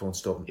microphone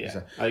stuck.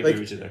 Yeah, I agree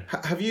with you there.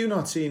 Have you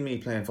not seen me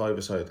playing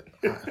five-a-side?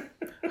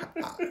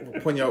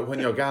 when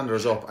your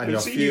gander's up and you're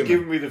I've seen fuming. you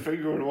giving me the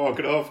finger and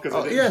walking off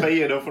because I didn't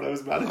play enough when I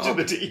was managing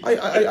the team.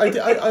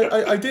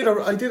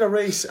 I did a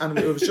race and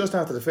it was just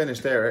after the finish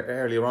there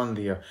earlier on in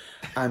the year,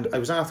 and I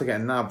was after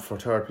getting nabbed for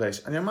third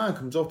place, and your man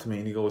comes up to me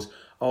and he goes,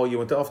 "Oh, you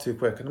went off too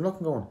quick," and I'm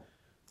looking going,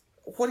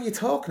 what are you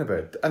talking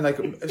about? And like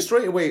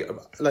straight away,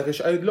 like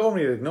I'd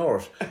normally ignore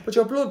it, but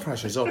your blood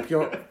pressure's up,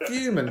 you're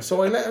fuming.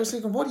 So I was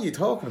thinking, what are you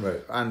talking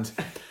about? And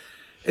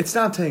it's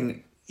that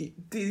thing.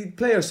 The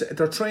players,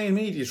 they're trained,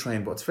 media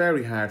trained, but it's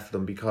very hard for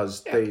them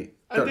because they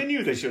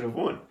knew they should have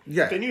won.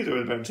 Yeah, they knew they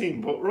were a better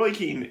team. But Roy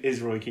Keane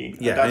is Roy Keane.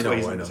 Yeah, that's why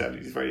I know.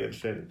 He's very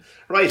entertaining.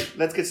 Right,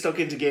 let's get stuck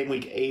into game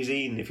week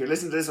 18. If you're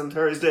listening to this on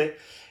Thursday,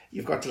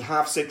 you've got till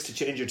 6:30 to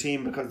change your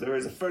team because there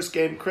is a first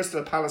game: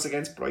 Crystal Palace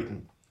against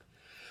Brighton.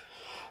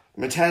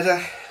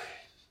 Mateta,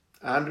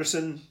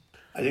 Anderson.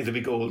 I think there'll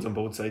be goals on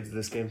both sides of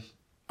this game.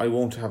 I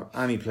won't have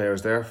any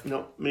players there.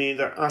 No, me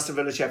neither. Aston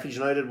Villa, Sheffield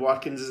United.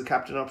 Watkins is a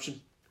captain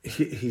option.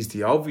 He's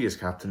the obvious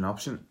captain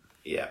option.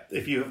 Yeah,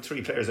 if you have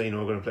 3 players that you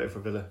know are going to play for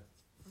Villa,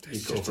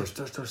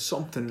 there's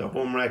something. The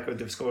home record,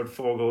 they've scored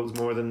 4 goals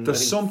more than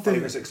there's something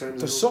 5 or 6 times.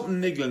 There's something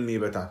niggling me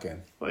about that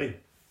game. Why?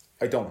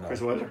 I don't know.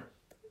 Chris Wilder.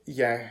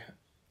 Yeah,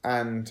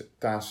 and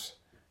that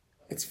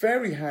it's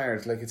very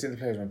hard. Like it's in the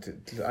players.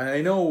 And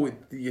I know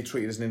you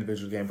treat it as an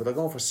individual game, but they're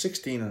going for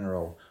 16 in a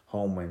row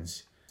home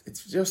wins.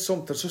 It's just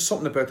there's just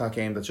something about that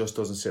game that just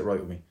doesn't sit right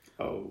with me.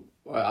 Oh,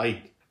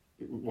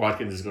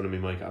 Watkins is going to be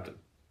my captain.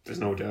 There's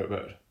no doubt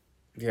about it.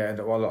 Yeah,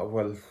 well.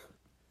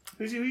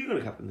 Who are you going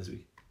to captain this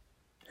week?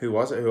 Who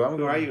was it? Who am I?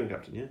 Who are you going to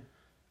captain? Yeah,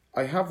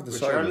 I have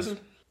decided. Richarlison?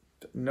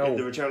 No,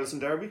 the Richarlison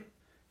derby.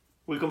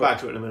 We'll come back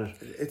to it in a minute.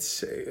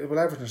 It's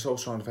Everton are so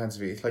strong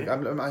defensively. It's like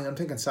I'm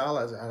thinking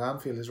Salah at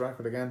Anfield, his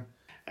record again.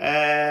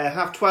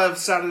 12:30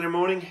 Saturday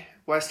morning.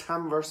 West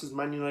Ham versus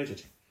Man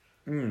United.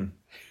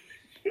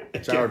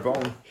 Jarrod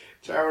Bowen.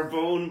 Jarrod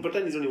Bowen, but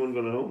then he's only one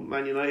going home.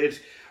 Man United,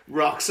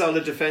 rock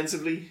solid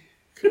defensively.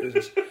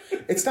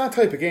 It's that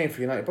type of game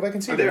for United, but I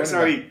can see.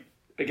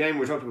 Again,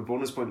 we're talking about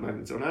bonus point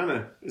magnets.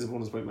 Onana is a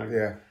bonus point magnet.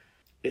 Yeah,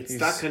 it's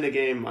that kind of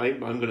game. I'm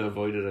going to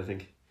avoid it. I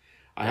think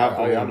I have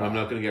Bowen. I'm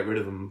not going to get rid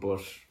of him,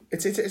 but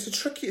it's a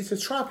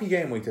trappy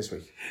game week this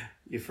week.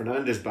 If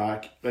Fernandes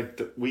back,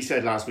 we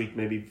said last week,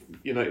 maybe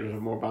United would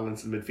have more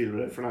balance in midfield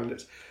without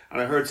Fernandes,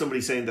 and I heard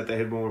somebody saying that they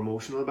had more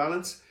emotional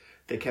balance.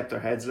 They kept their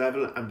heads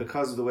level, and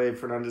because of the way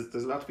Fernandes,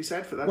 there's a lot to be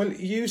said for that. Well,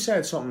 you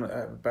said something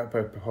about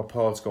what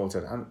Paul Scholes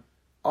said, and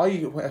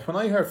when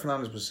I heard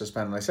Fernandes was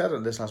suspended, I said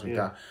it this last week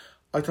that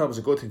I thought it was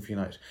a good thing for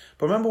United.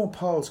 But remember what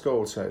Paul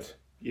Scholes said?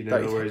 You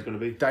never know where he's going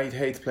to be. That he'd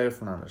hate to play with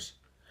Fernandes,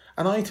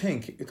 and I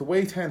think the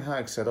way Ten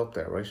Hag set up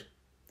there, right?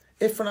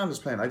 If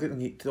Fernandes playing, I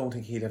don't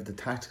think he'd have the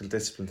tactical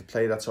discipline to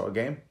play that sort of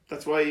game.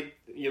 That's why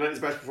United's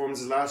best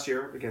performances last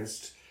year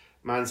against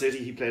Man City,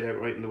 he played out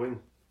right in the wing.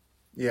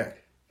 Yeah.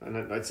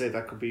 And I'd say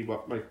that could be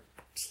what might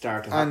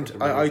start to happen.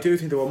 And I do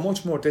think they were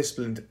much more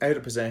disciplined, out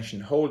of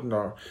possession, holding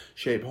their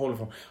shape, holding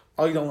form.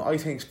 I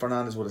think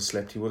Fernandes would have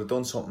slipped. He would have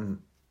done something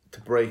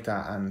to break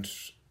that, and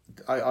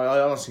I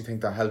honestly think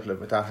that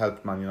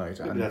helped Man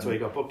United. Maybe that's why he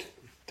got booked.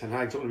 Ten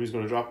Hag told him he was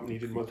going to drop him and he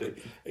didn't want the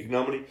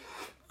ignominy.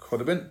 Could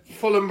have been.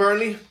 Fulham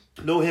Burnley.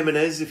 No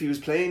Jimenez, if he was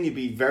playing, you'd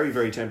be very,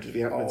 very tempted if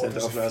he hadn't been sent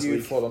off last week. There's a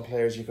few Fulham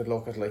players you could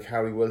look at, like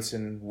Harry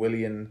Wilson,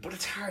 Willian. But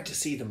it's hard to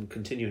see them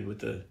continuing with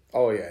the...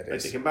 Oh, yeah, it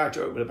is. They came back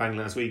to it with a bang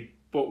last week,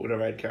 but with a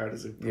red card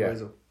as a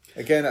proviso.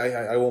 Yeah. Again,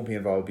 I won't be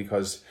involved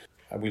because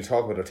we'll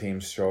talk about our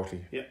teams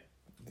shortly. Yeah.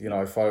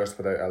 I fires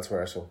put out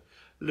elsewhere, so...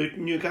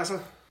 Luton,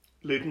 Newcastle.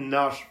 Luton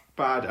not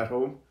bad at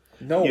home.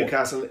 No.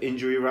 Newcastle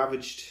injury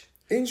ravaged.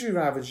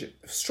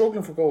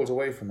 Struggling for goals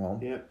away from home.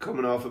 Yeah,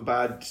 coming off a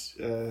bad...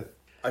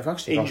 I've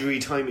actually injury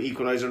time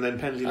equaliser and then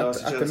penalty loss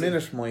to Chelsea. At the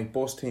minute, my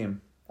bus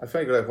team, I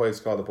figured out why it's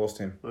called a bus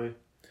team. Why?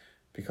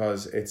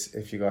 Because it's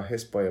if you got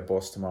hit by a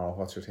bus tomorrow,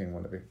 what's your team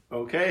going to be?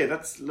 Okay,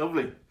 that's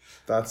lovely.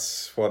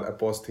 That's what a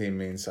bus team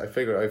means. I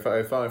figured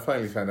I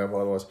finally found out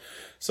what it was.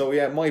 So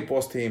yeah, my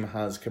bus team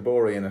has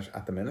Kabori in it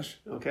at the minute.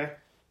 Okay.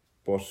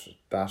 But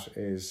that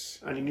is...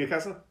 And in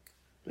Newcastle?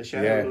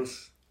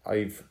 Lascelles?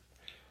 Yeah,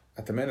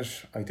 at the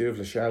minute, I do have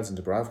Lascelles and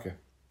Dubravka.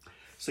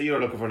 So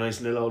you're looking for a nice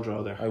 0-0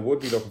 draw there? I would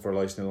be looking for a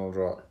nice 0-0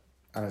 draw.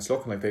 And it's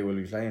looking like they will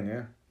be playing,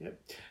 yeah.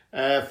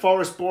 Yep.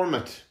 Forest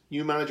Bournemouth.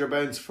 New manager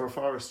bounce for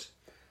Forest.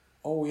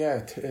 Oh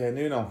yeah,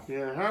 Nuno.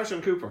 Yeah,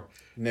 Harrison Cooper.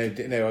 Now,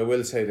 I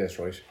will say this,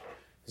 right?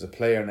 There's a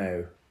player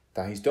now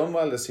that he's done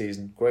well this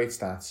season, great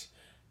stats,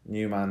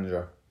 new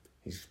manager.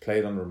 He's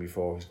played under him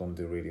before, he's going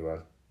to do really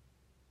well.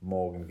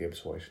 Morgan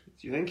Gibbs-White.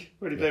 Do you think?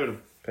 Where did he play with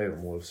him? Played with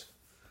Wolves.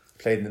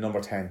 Played in the number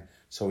 10.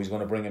 So he's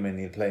going to bring him in,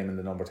 he'll play him in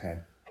the number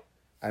 10.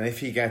 And if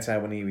he gets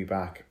out when he'll be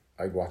back,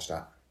 I'd watch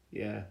that.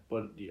 Yeah,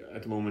 but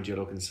at the moment you're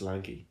looking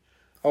Solanke.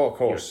 Oh, of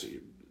course.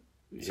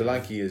 Yeah.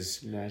 Solanke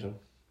is Neto.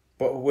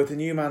 But with the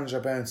new manager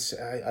bounce,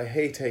 I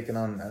hate taking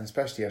on, and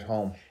especially at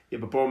home. Yeah,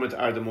 but Bournemouth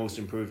are the most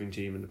improving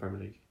team in the Premier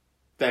League.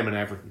 Them and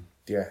Everton.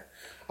 Yeah.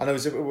 And I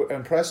was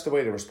impressed the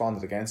way they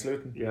responded against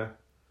Luton. Yeah.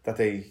 That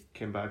they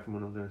came back from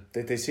one of their...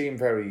 They seem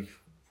very...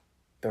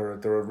 They're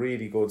a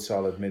really good,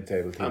 solid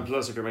mid-table team. And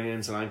plus, if you're bringing in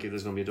Solanke,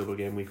 there's going to be a double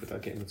game week with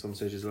that game at some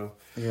stage as well.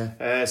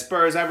 Yeah.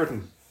 Spurs,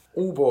 Everton.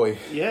 Oh boy.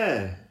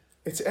 Yeah.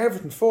 It's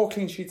Everton, 4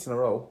 clean sheets in a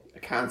row. I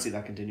can't see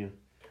that continuing.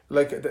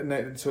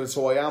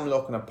 So I am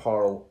looking at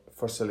Porro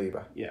for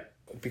Saliba. Yeah.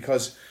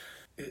 Because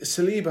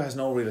Saliba has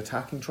no real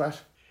attacking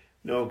threat.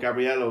 No,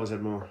 Gabriello has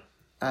had more.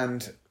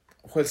 And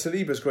while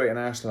Saliba's great in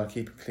Arsenal at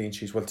keeping clean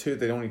sheets, well,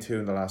 they're only 2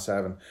 in the last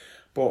 7.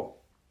 But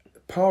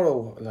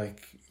Porro,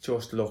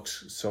 just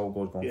looks so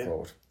good going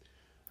forward.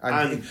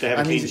 And they have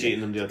a clean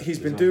sheet in them. He's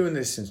been doing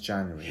this since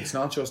January. It's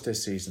not just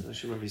this season. I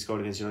should remember he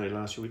scored against United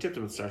last year. We tipped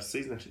him at the start of the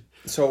season, actually.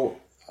 So,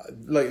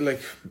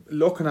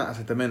 looking at it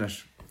at the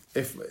minute,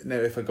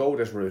 if I go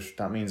this route,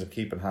 that means I'm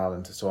keeping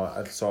Haaland.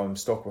 So I'm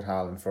stuck with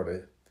Haaland for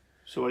the...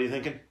 So what are you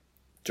thinking?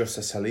 Just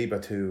a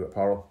Saliba to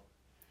Porro.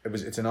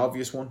 It's an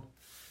obvious one.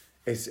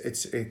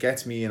 It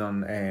gets me in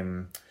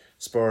on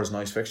Spurs'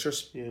 nice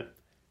fixtures. Yeah.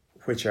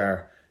 Which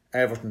are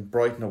Everton,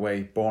 Brighton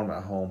away, Bournemouth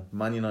at home,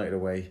 Man United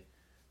away,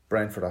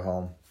 Brentford at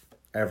home,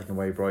 Everton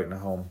away, Brighton at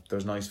home.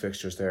 There's nice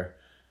fixtures there.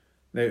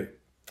 Now,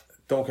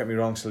 don't get me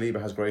wrong,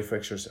 Saliba has great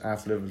fixtures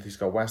after Liverpool. He's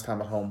got West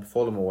Ham at home,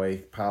 Fulham away,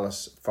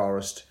 Palace,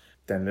 Forest,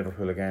 then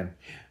Liverpool again.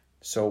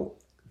 So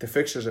the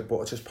fixtures,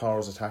 but it's just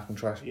Porro's attacking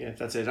threat. Yeah,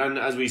 that's it. And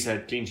as we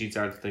said, clean sheets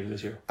aren't the thing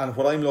this year. And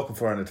what I'm looking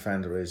for in a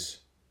defender is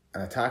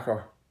an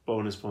attacker.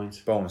 Bonus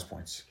points.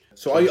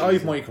 So I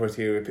have my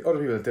criteria. Other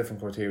people have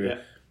different criteria.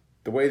 Yeah.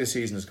 The way the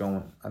season is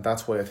going, and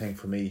that's why I think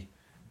for me,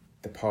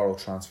 the Porro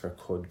transfer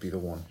could be the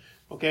one.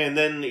 Okay, and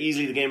then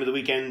easily the game of the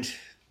weekend,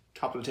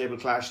 top of the table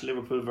clash,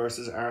 Liverpool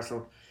versus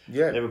Arsenal.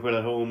 Yeah. Liverpool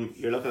at home.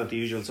 You're looking at the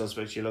usual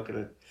suspects. You're looking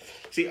at...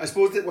 See, I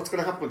suppose that what's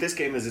going to happen with this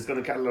game is it's going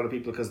to catch a lot of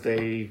people because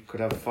they could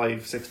have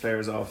 5-6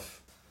 players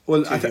off.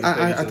 Well, at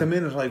the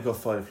minute I've got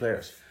 5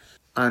 players.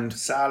 And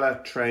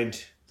Salah,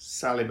 Trent,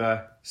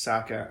 Saliba,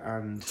 Saka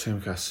and...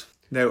 Tsimikas.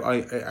 Now,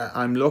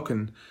 I'm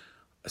looking...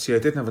 See, I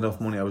didn't have enough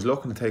money. I was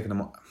looking at taking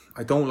them...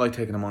 I don't like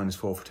taking a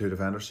 -4 for 2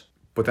 defenders.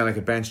 But then I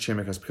could bench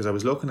Tsimikas because I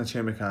was looking at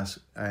Tsimikas.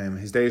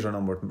 His days are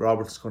numbered.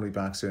 Robert's going to be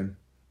back soon.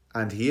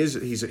 And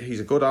he's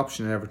a good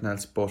option and everything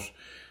else, but...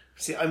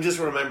 See, I'm just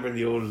remembering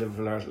the old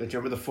Liverpool Arsenal. Do you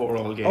remember the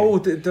 4-all game? Oh,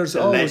 there's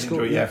the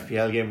legendary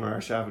FPL game where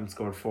Arshavin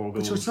scored 4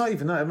 goals. But it's not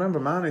even that. I remember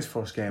Mane's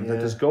first game. Yeah.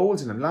 There's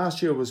goals in them.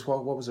 Last year was,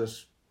 what was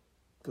it?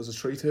 Was it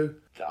 3-2?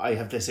 I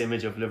have this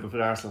image of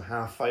Liverpool Arsenal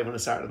 5:30 on a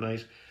Saturday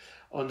night,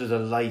 under the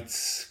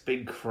lights,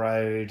 big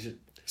crowd.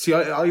 See,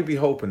 I'd be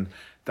hoping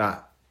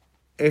that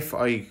if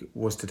I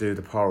was to do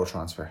the Porro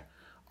transfer,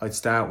 I'd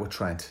start with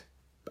Trent,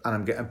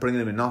 and I'm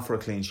bringing him in not for a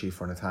clean sheet,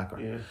 for an attacker.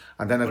 Yeah.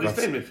 And then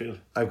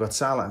I've got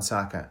Salah and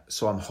Saka,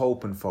 so I'm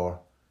hoping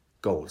for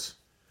goals,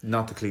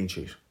 not the clean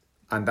sheet,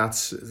 and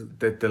that's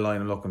the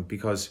line I'm looking,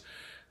 because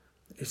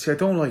see, I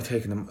don't like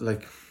taking them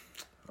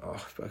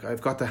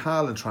I've got the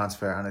Haaland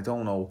transfer, and I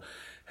don't know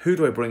who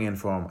do I bring in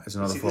for him as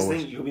another forward.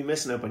 This thing, you'll be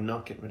missing out by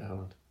not getting rid of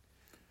Haaland.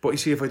 But you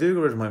see, if I do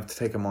get rid of him, I have to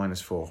take a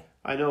 -4.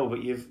 I know,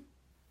 but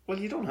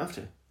you don't have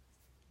to.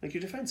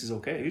 Your defence is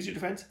okay. Who's your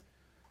defence?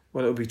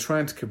 Well, it would be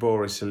Trent,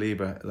 Kabore,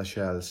 Saliba,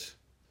 Lascelles,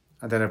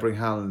 and then I bring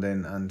Haaland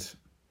in, and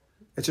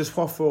it's just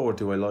what forward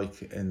do I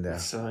like in there?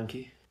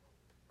 Solanke.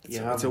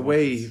 It's a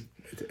way.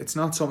 It's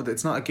not something.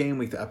 It's not a game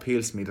week that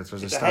appeals to me. That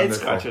there's a standard. Head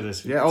scratcher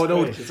this week. Yeah. Oh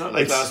no. It's not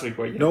like last week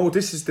where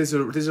this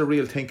is a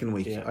real thinking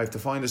week. Yeah. I have to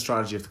find a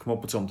strategy. I have to come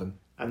up with something.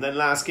 And then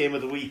last game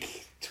of the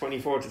week,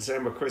 24th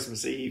December,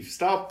 Christmas Eve.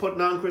 Stop putting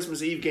on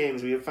Christmas Eve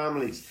games. We have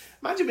families.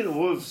 Imagine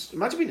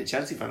being a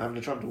Chelsea fan having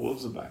to Trump the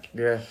Wolves back.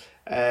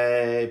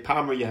 Yeah.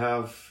 Palmer, you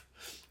have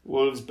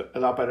Wolves a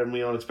lot better than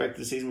we all expected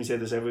this season. We say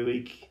this every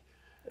week.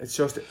 It's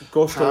just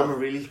Gusto. Palmer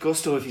really.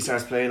 Gusto, if he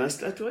starts playing. Do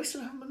I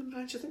still have him on the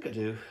bench? I think I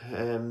do.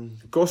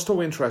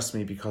 Gusto interests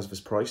me because of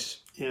his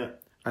price. Yeah.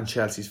 And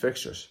Chelsea's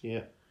fixtures.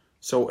 Yeah.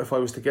 So if I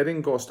was to get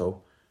in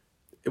Gusto,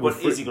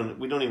 is he going?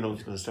 We don't even know if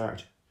he's going to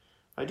start.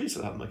 I do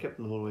still have him. I kept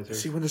him the whole way through.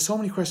 See, when there's so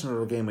many questions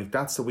over a game week,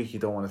 that's the week you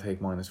don't want to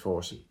take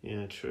 -4s.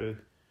 Yeah, true.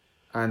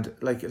 And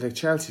like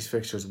Chelsea's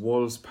fixtures,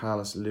 Wolves,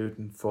 Palace,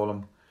 Luton,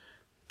 Fulham,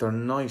 they're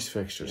nice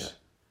fixtures. Yeah.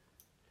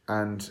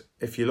 And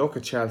if you look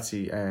at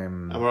Chelsea...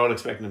 and we're all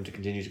expecting them to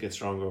continue to get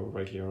stronger,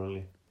 rightly or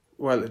wrongly.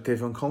 Well, Dave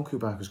Nkunku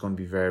back is going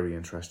to be very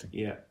interesting.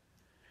 Yeah.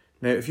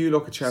 Now, if you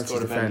look at Chelsea's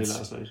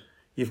defence,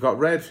 you've got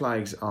red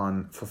flags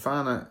on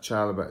Fofana,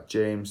 Chalobah,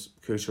 James,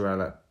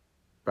 Cucurella,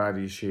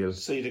 Badie, Shield.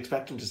 So you'd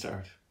expect them to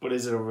start. But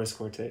is it a risk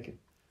we're taking?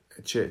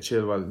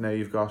 Chilwell. Now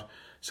you've got...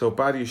 So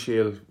Badie,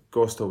 Shield,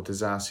 Gusto,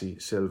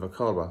 Disasi, Silva,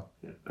 Colwell.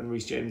 Yeah. And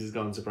Reece James is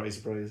gone, surprise,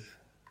 surprise.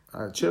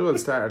 Chilwell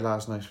started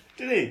last night.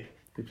 Did he?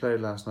 He played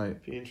last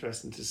night. Be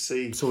interesting to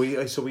see. So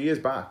he is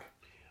back.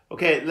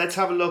 Okay, let's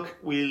have a look.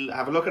 We'll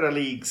have a look at our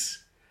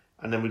leagues,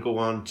 and then we'll go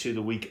on to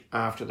the week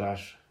after that.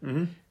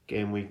 Mm-hmm.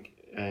 Game week.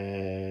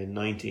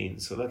 19.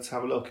 So let's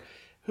have a look.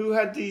 Who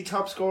had the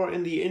top score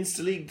in the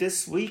Insta League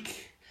this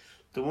week?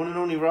 The one and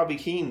only Robbie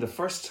Keane. The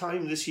first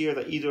time this year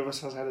that either of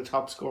us has had a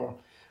top score.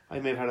 I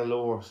may have had a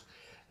lower.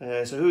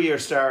 So who are your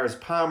stars?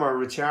 Palmer,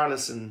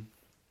 Richarlison.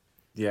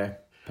 Yeah,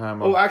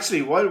 Palmer. Oh,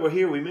 actually, while we're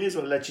here, we may as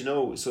well let you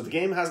know. So the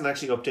game hasn't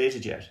actually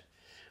updated yet.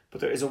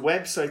 But there is a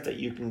website that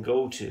you can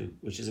go to,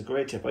 which is a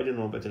great tip. I didn't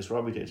know about this,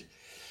 Robbie did.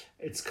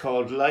 It's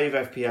called Live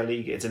FPL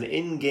League. It's an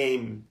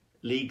in-game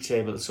league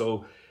table.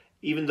 So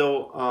even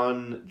though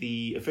on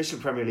the official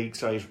Premier League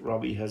site,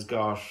 Robbie has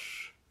got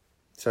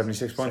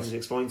 76 points.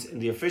 76 points. In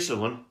the official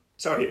one,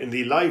 in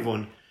the live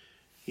one,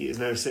 he is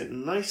now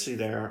sitting nicely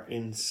there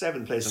in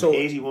 7th place on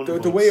 81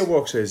 points. The way it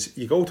works is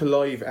you go to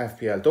Live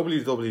FPL,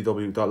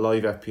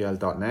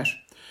 www.livefpl.net,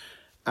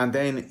 and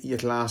then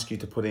it'll ask you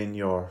to put in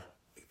your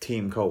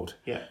team code.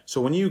 Yeah.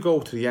 So when you go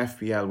to the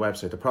FPL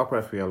website, the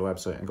proper FPL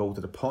website, and go to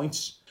the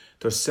points,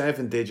 there's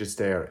 7 digits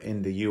there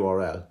in the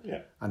URL. Yeah.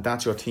 And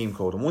that's your team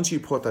code. And once you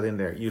put that in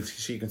there, you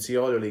can see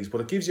all your leagues.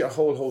 But it gives you a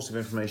whole host of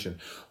information.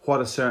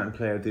 What a certain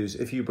player does,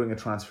 if you bring a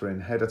transfer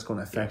in, how that's going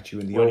to affect you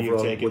in the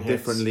overall with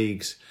different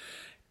leagues.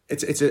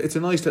 It's a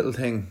nice little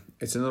thing.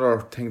 It's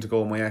another thing to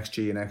go in my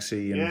XG and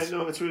XC. And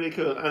it's really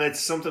cool. And it's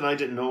something I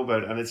didn't know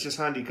about. And it's just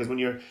handy because when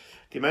you're...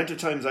 The amount of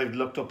times I've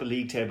looked up a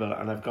league table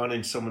and I've gone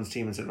into someone's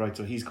team and said, right,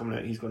 so he's coming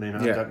out, he's going in,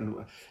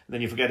 and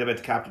then you forget about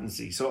the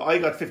captaincy. So I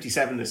got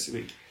 57 this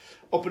week.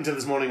 Up until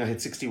this morning I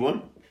hit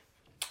 61.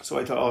 So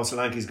I thought,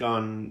 Solanke's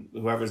gone,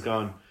 whoever's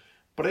gone.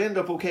 But I ended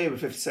up okay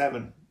with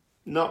 57.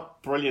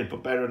 Not brilliant,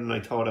 but better than I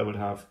thought I would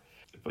have.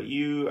 But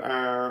you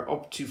are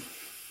up to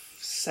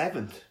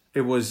 7th.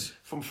 It was...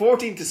 From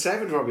 14 to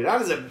 7, Robbie.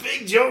 That is a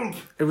big jump.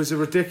 It was a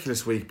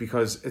ridiculous week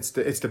because it's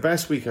the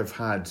best week I've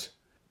had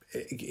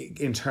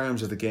in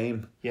terms of the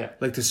game. Yeah.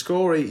 Like to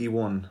score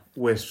 81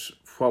 with,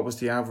 what was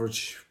the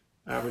average?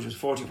 Average was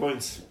 40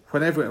 points.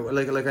 Whenever,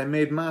 like I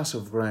made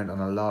massive ground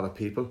on a lot of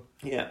people.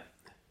 Yeah.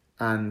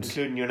 And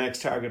including your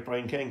next target,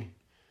 Brian King,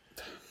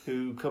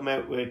 who come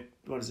out with,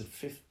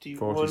 51?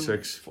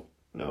 46.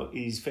 No,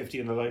 he's 50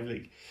 in the live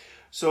league.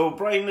 So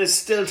Brian is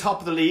still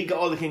top of the league,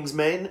 all the King's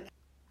men.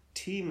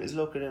 Team is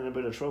looking in a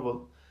bit of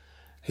trouble.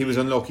 He was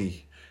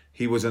unlucky.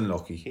 He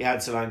had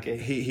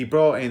Solanke. He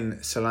brought in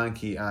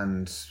Solanke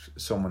and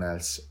someone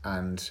else,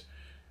 and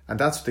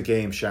that's the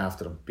game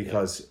shafted him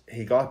because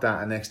he got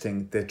that, and next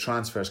thing the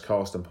transfers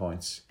cost him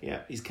points.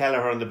 Yeah, he's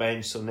Kelleher on the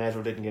bench, so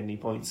Neto didn't get any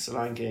points.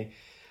 Solanke,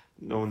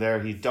 no one there.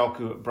 He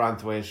Doku,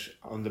 Branthwaite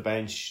on the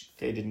bench.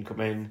 They didn't come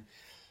in.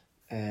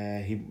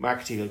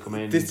 McAtee will come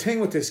in. The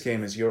thing with this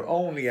game is you're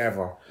only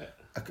ever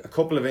a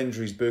couple of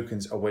injuries,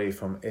 bookings away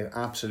from it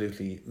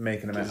absolutely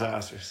making a mess.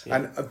 Disastrous. Yeah.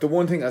 And the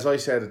one thing, as I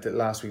said it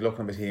last week, looking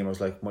at my team, I was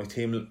like,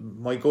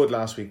 my good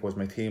last week was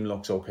my team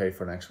looks okay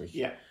for next week.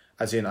 Yeah.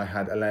 As in, I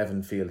had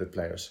 11 fielded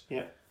players.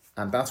 Yeah.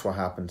 And that's what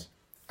happened.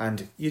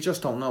 And you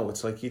just don't know.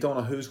 It's like you don't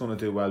know who's going to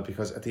do well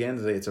because at the end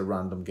of the day, it's a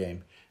random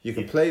game. You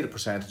can play the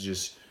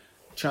percentages,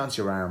 chance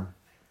your arm,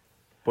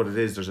 but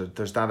there's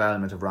that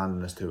element of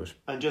randomness to it.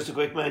 And just a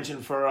quick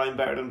mention for I'm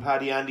better than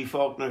Paddy, Andy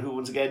Faulkner, who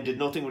once again did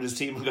nothing with his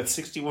team and got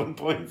 61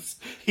 points.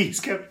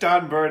 He's kept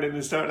Dan Byrne in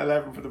his starting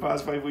 11 for the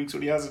past 5 weeks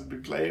when he hasn't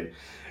been playing.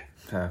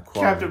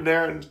 Kept him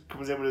there and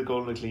comes in with a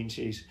goal and a clean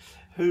sheet.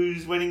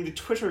 Who's winning the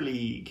Twitter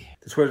League?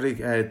 The Twitter League,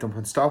 the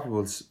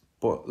Unstoppables,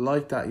 but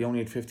like that, you only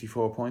had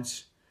 54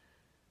 points.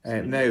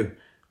 Now,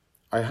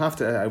 I have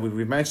to,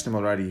 we've mentioned him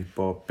already,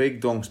 but Big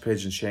Dunks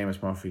Pigeon,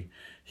 Seamus Murphy,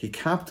 he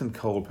captained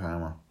Cole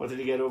Palmer. What did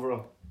he get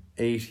overall?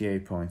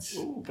 88 points.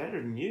 Oh,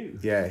 better than you.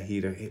 Yeah,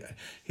 he'd an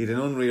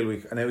unreal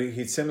week. And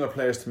he'd similar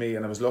players to me,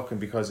 and I was looking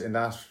because in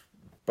that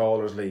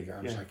Ballers League,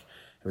 I was like,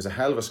 it was a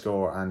hell of a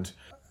score. And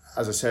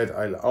as I said,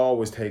 I'll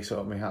always take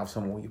something, have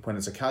someone when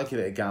it's a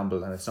calculated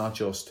gamble, and it's not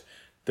just,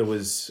 there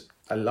was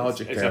a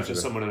logic there. It's not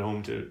just someone at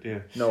home to yeah.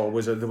 No,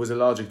 there was a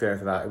logic there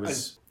to that. It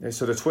was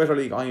so the Twitter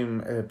League. I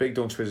am Big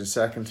Dunks Pigeon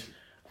second.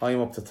 I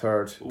am up to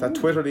third. Ooh. That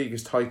Twitter League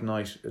is tight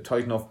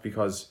enough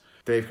because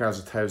Dave Carroll's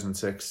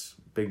 1006,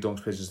 Big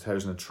Dunks Pigeon's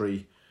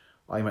 1003.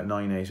 I'm at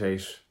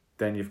 988.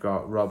 Then you've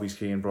got Robbie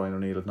Ski and Brian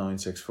O'Neill at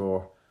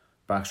 964,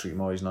 Backstreet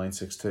Moyes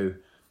 962.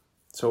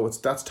 So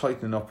that's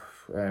tightening up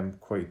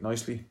quite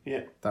nicely.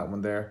 Yeah, that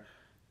one there.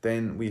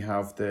 Then we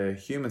have the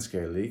Human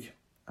Scale League,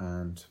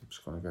 and I'm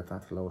just going to get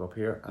that to load up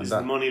here. And this is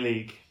the Money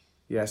League.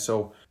 Yeah,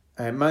 so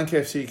Man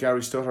KFC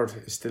Gary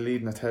Stuttard is still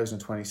leading at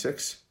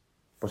 1026,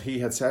 but he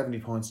had 70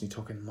 points and he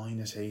took a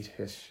 -8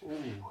 hit.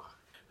 Ooh.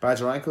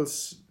 Badger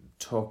Ankles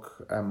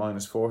took a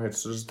 -4 hit.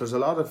 So there's a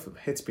lot of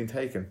hits being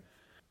taken.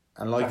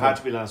 And like it had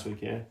to be last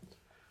week, yeah.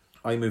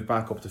 I moved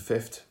back up to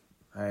 5th.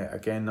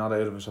 Again, not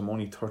out of it. I'm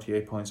only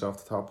 38 points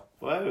off the top.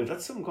 Wow,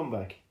 that's some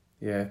comeback.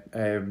 Yeah.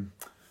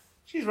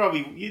 Jeez,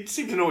 Robbie, you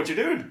seem to know what you're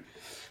doing.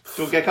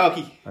 Don't get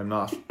cocky. I'm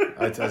not.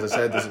 As I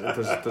said,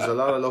 there's a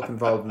lot of luck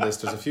involved in this.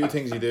 There's a few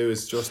things you do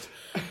is just...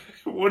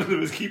 One of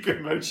them is keep your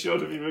mouth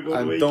shut if you have a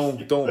good week.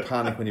 And don't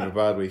panic when you have a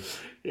bad week.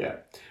 Yeah.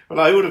 Well,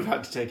 I would have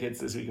had to take hits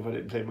this week if I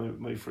didn't play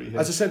my free hits.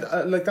 As I said,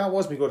 that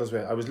was me good as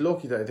well. I was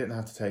lucky that I didn't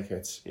have to take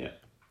hits. Yeah.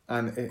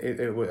 And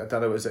it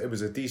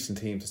was a decent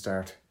team to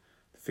start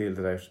to field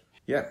it out.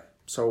 Yeah,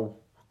 so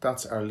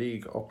that's our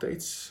league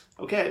updates.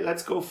 Okay,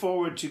 let's go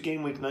forward to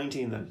game week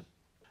 19 then.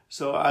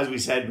 So as we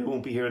said, we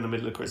won't be here in the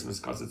middle of Christmas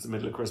because it's the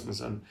middle of Christmas,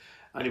 and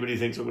anybody who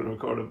thinks we're going to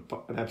record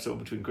an episode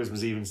between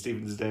Christmas Eve and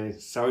Stephen's Day,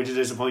 sorry to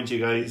disappoint you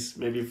guys.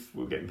 Maybe if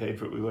we were getting paid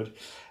for it we would.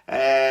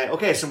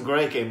 Okay, some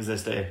great games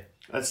this day.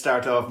 Let's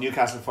start off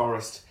Newcastle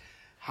Forest,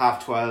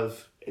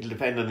 12:30. It'll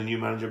depend on the new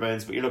manager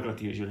bounce, but you're looking at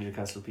the usual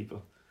Newcastle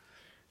people.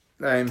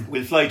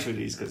 We'll fly through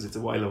these because it's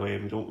a while away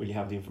and we don't really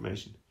have the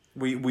information.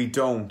 We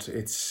don't.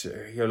 It's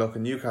you're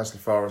looking Newcastle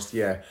Forest,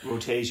 yeah.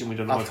 Rotation, we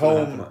don't know at what's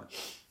home. going to happen.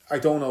 I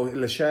don't know.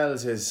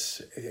 Lascelles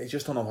is. I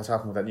just don't know what's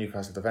happened with that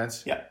Newcastle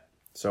defence. Yeah.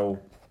 So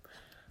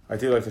I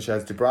do like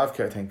Lascelles.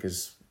 Dubravka, I think,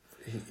 is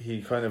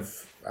he kind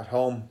of at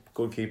home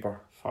good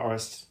keeper.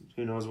 Forest,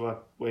 who knows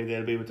what way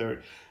they'll be with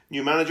their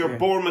new manager. Yeah.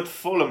 Bournemouth,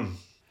 Fulham.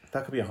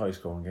 That could be a high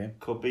scoring game.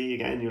 Could be,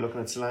 again, you're looking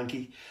at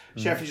Solanke.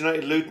 Sheffield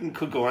United, Luton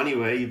could go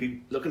anyway. You'd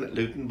be looking at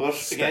Luton.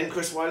 But again,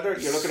 Chris Wilder,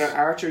 you're looking at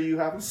Archer, you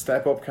haven't.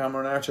 Step up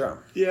Cameron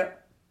Archer. Yeah.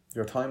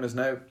 Your time is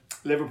now.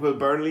 Liverpool,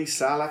 Burnley,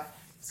 Salah.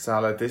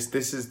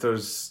 This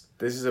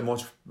is a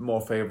much more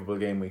favourable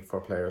game week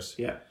for players.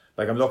 Yeah.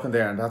 Like I'm looking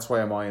there and that's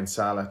why I'm eyeing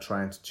Salah,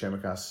 Trent,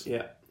 Chimikas.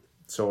 Yeah.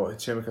 So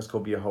Chimikas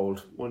could be a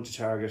hold. One to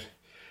target.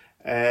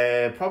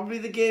 Probably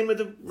the game of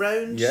the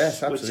round.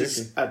 Yes, absolutely. Which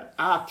is an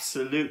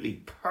absolutely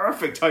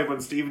perfect time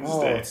on Stevens'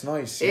 day. Oh, it's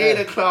nice.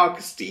 8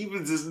 o'clock,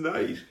 Stevens'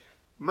 night.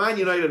 Man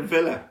United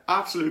Villa,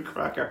 absolute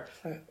cracker.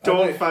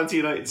 Don't fancy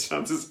United's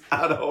chances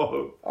at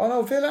all. Oh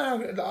no, Villa.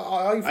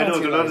 I know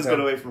they're not as good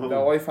away from home.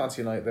 No, I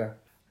fancy United there.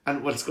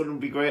 And what's going to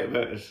be great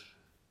about it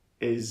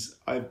is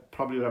I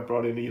probably would have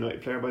brought in a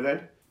United player by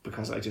then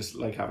because I just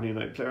like having a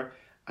United player.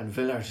 And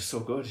Villa are just so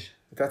good.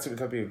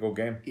 That'll be a good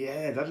game.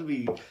 Yeah,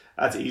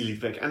 that's easy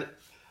to pick. And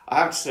I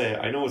have to say,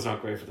 I know it's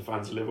not great for the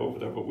fans who live over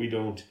there, but we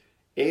don't.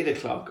 8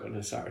 o'clock on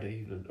a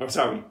Saturday evening, or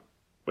sorry,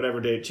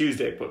 whatever day,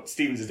 Tuesday, but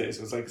Stevens' day,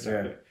 so it's like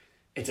Saturday. Yeah.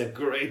 It's a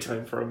great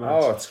time for a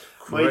match. Oh, it's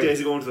great. My days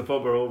of going to the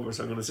pub are over,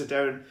 so I'm going to sit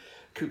down,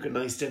 cook a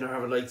nice dinner,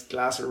 have a nice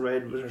glass of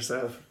red with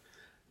herself.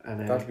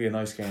 And that'll be a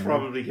nice game.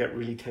 Probably get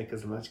really thick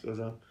as the match goes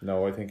on.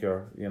 No, I think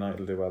your United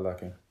will do well that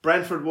game.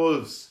 Brentford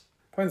Wolves.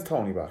 When's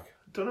Tony back?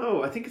 Don't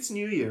know. I think it's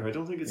New Year. I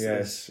don't think it's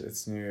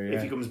it's New Year. Yeah.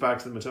 If he comes back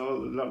to them at all,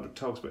 a lot of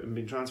talks about him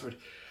being transferred.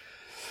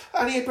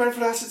 Any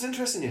Brentford assets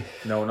interesting you?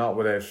 No, not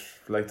without.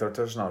 Like they're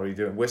just not really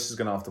doing. Wiss has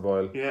gone off the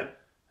boil. Yeah.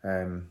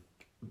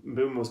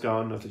 Boom was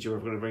gone. Not that you were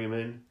going to bring him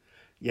in.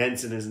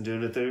 Jensen isn't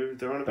doing it.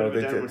 They're on a bit of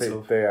a downward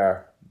slope. They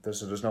are.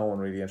 There's no one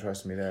really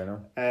interested in me there.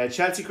 No.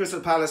 Chelsea Crystal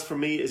Palace for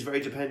me is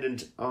very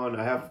dependent on.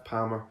 I have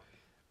Palmer.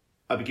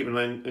 I'll be keeping an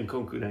eye on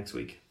Nkunku next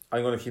week.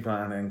 I'm going to keep an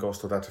eye on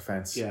Gusto, that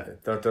defence. Yeah.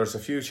 There's a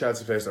few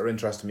Chelsea players that are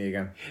interesting me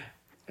again.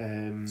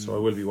 So I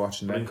will be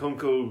watching them.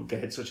 Nkunku, they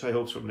had such high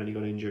hopes for him, and then he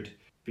got injured.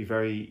 Be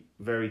very,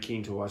 very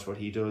keen to watch what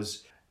he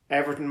does.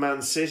 Everton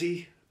Man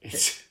City.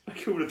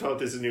 Who would have thought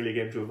this is nearly a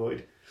game to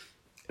avoid?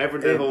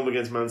 Everton at home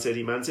against Man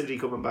City. Man City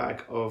coming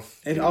back off.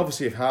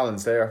 Obviously, if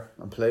Haaland's there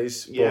and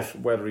plays, but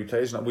whether he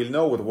plays or not, we'll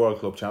know with the World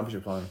Club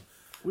Championship final.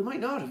 We might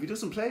not if he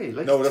doesn't play.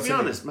 Like, no, to be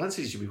honest, Man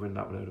City should be winning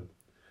that without him.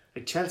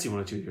 Like Chelsea won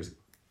it 2 years ago.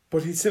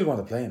 But he'd still want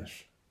to play in it.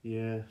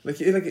 Yeah.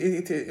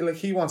 Like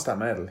he wants that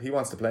medal. He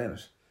wants to play in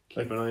it.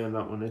 Keep an eye on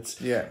that one.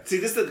 Yeah. See,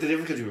 this is the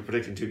difficulty with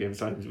predicting 2 games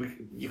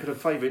time. You could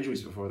have 5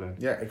 injuries before then.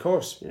 Yeah, of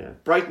course. Yeah.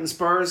 Brighton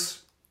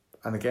Spurs.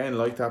 And again,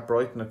 like that,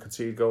 Brighton that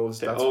concede goals.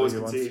 They that's always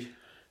what concede.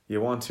 You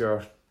want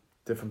your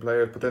different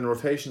players, but then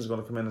rotation's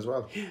going to come in as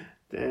well.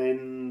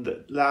 Then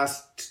the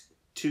last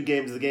 2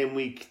 games of the game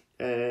week,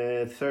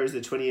 Thursday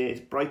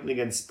 28th, Brighton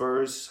against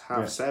Spurs,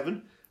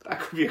 7:30. That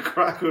could be a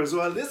cracker as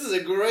well. This is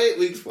a great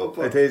week's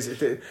football. It is.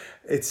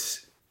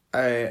 It's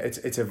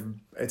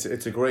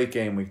a great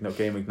game week. No,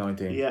 game week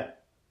 19. Yeah,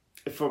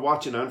 for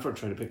watching and for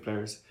trying to pick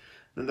players.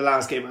 Then the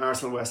last game,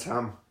 Arsenal West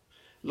Ham,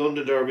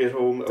 London derby at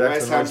home. A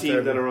West Ham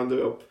team that are on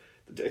the up.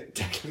 The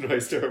Declan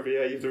Rice derby.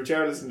 Yeah, you have the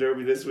Richarlison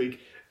derby this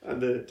week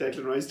and the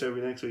Declan Rice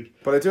derby next week.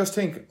 But I just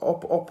think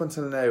up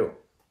until now,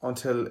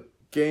 until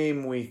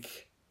game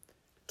week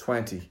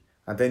 20,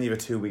 and then you have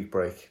a 2-week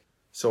break.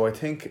 So I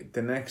think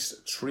the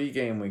next 3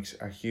 game weeks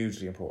are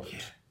hugely important.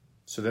 Yeah.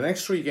 So the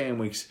next 3 game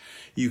weeks,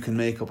 you can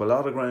make up a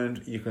lot of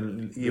ground. You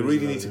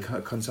really need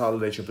to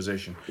consolidate your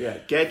position. Yeah,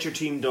 get your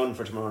team done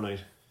for tomorrow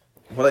night.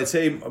 What I'd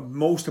say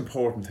most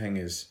important thing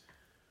is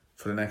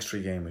for the next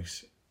 3 game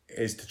weeks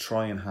is to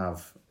try and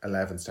have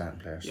 11 starting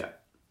players. Yeah,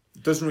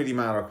 it doesn't really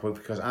matter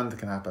because anything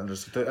can happen.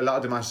 There's a lot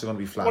of the matches are going to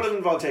be flat. What would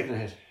involve taking a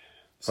hit?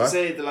 So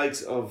say the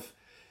likes of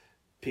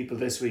people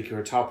this week who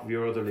are top of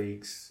your other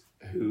leagues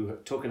who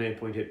took an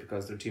 8-point hit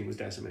because their team was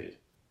decimated.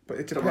 But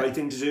it's the right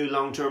thing to do,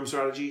 long-term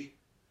strategy.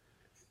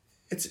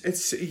 It's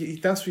that's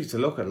what you have to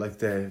look at.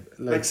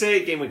 Like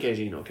say game week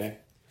 18, okay?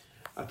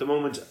 At the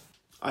moment,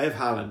 I have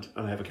Haaland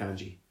and I have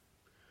Akanji.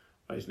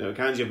 Right, now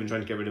Akanji I've been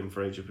trying to get rid of him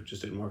for ages, but it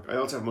just didn't work. I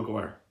also have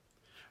Maguire.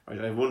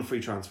 Right, I have 1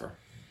 free transfer.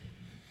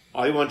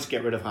 I want to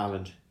get rid of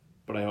Haaland,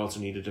 but I also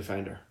need a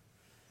defender.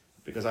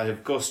 Because I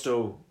have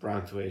Gusto,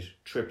 Branthwaite,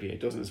 Trippier,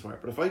 doesn't inspire.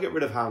 But if I get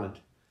rid of Haaland,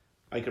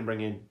 I can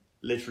bring in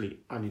literally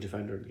any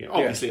defender in the game.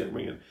 Obviously,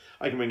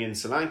 I can bring in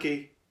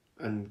Solanke,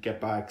 and get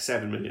back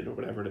 7 million or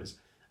whatever it is,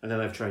 and then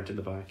I've Trent in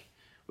the back,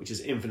 which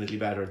is infinitely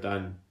better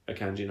than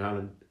Akanji and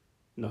Haaland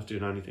not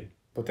doing anything.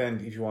 But then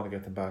if you want to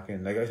get them back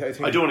in, like I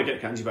think... I don't want to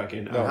get Akanji back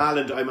in. No. And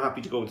Haaland, I'm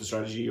happy to go with the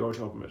strategy you're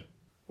talking about.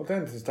 Well,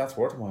 then that's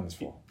worth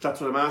 -4. That's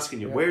what I'm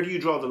asking you. Yeah. Where do you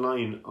draw the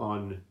line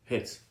on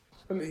hits?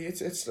 Well,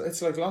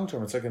 it's like long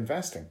term. It's like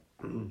investing.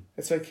 Mm-hmm.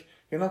 It's like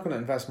you're not going to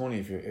invest money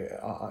if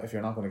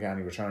you're not going to get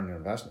any return on your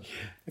investment.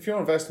 If you're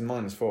investing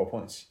 -4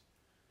 points,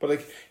 but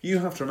like you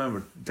have to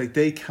remember, like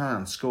they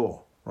can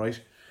score,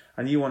 right?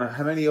 And you want to.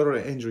 How many other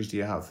injuries do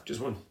you have? Just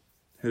one.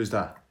 Who's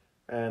that?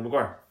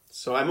 Maguire.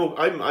 So I'm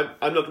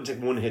looking to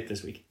take one hit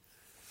this week.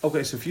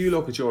 Okay, so if you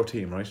look at your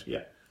team, right?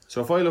 Yeah.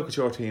 So if I look at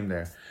your team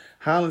there,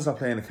 Haaland's not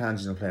playing,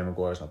 Akanji's not playing,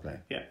 Maguire's not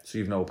playing. Yeah. So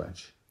you've no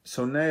bench.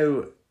 So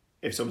now,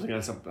 if something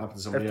else happens to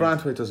somebody if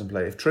Branthwaite doesn't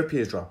play, if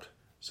Trippier's dropped.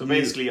 So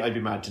basically, I'd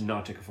be mad to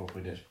not take a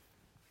 4-point hit.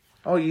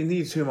 Oh, you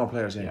need 2 more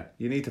players in. Yeah.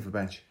 You need to have a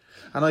bench.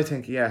 And I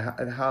think,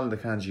 Haaland,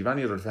 Akanji, you've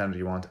any other defender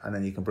you want, and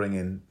then you can bring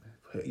in,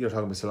 you're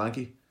talking about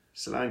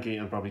Solanke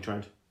and probably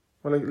Trent.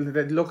 Well,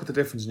 like, look at the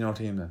difference in your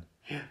team then.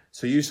 Yeah.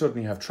 So you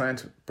suddenly have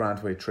Trent,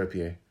 Branthwaite,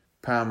 Trippier,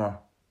 Palmer,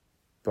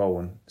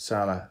 Bowen,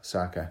 Salah,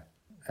 Saka,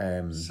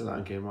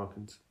 Solanke and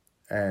Watkins.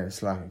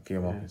 Solanke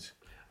and Watkins.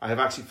 I have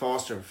actually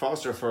Foster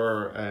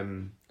for...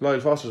 Lyle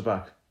Foster's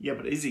back. Yeah,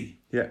 but is he?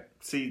 Yeah.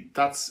 See,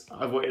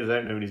 I've waited it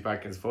out now when he's back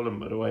against Fulham,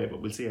 by the way,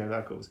 but we'll see how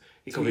that goes.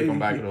 He could be come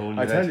back at a whole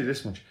new I tell you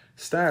this much.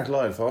 Start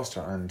Lyle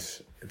Foster and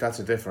that's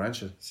a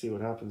differential. See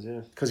what happens,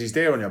 yeah. Because he's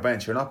there on your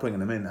bench, you're not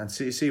bringing him in, and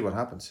see what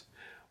happens.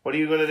 What are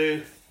you going to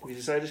do? Have you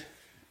decided?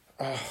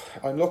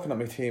 I'm looking at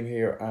my team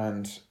here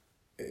and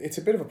it's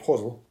a bit of a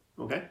puzzle.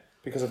 Okay.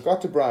 Because I've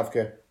got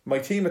Dubravka. My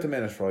team at the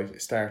minute,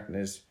 right, starting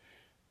is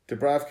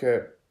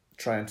Dubravka,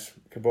 Trent,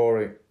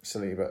 Kabori,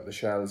 Saliba,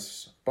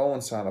 Lascelles,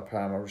 Bowen, Salah,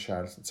 Palmer,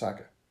 Richarlison,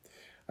 Saka.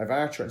 I've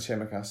Archer and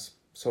Tsimikas.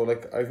 So,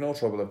 like, I've no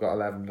trouble. I've got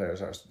 11 players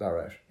that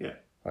are out. Yeah.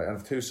 Right, and I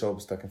have 2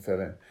 subs that can fill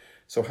in.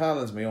 So,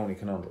 Haaland's my only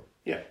conundrum.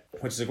 Yeah.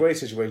 Which is a great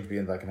situation to be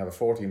in that I can have a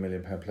 £14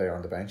 million player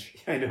on the bench.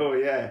 I know,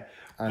 yeah.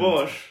 And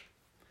but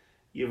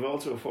you've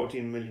also a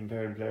 £14 million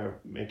player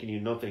making you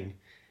nothing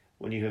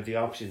when you have the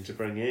option to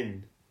bring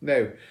in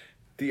now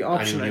the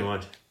option anyone you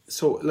want.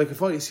 So, like,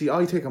 if I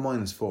take a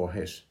 -4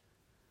 hit.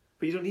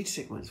 But you don't need to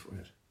take -4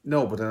 hit.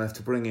 No, but then I have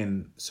to bring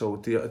in. So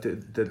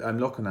the I'm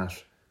looking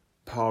at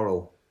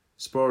Porro.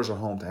 Spurs are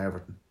home to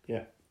Everton.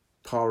 Yeah.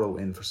 Porro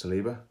in for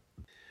Saliba.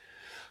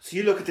 So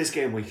you look at this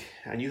game week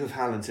and you have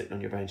Haaland sitting on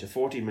your bench, a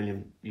 £14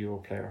 million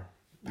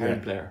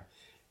player.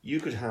 You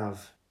could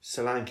have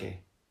Solanke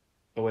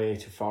away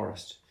to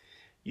Forest.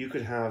 You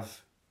could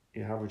have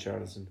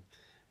Richarlison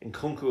and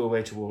Kunku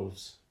away to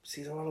Wolves.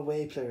 See, they're all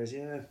away players,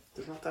 yeah.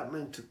 There's not that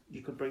many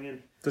you could bring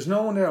in. There's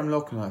no one there I'm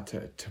looking at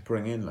to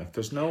bring in. Like,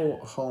 there's no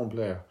home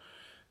player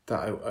that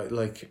I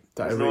like.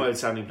 There's no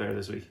outstanding player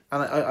this week.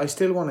 And I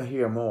still want to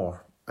hear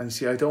more. And you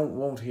see,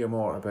 won't hear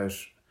more about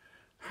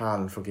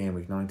Haaland for game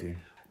week 19.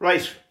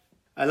 Right.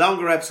 A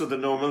longer episode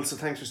than normal, so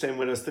thanks for staying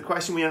with us. The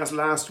question we asked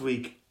last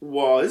week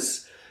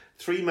was,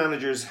 3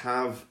 managers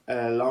have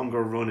a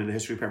longer run in the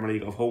history of Premier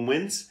League of home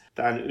wins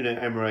than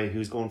Unai Emery,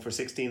 who's going for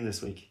 16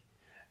 this week.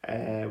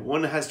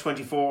 One has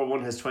 24,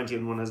 one has 20,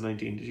 and one has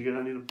 19. Did you get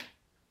any of them?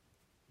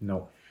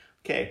 No.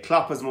 Okay,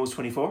 Klopp has the most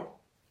 24.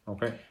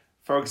 Okay.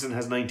 Ferguson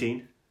has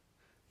 19.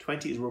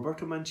 20 is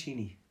Roberto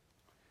Mancini.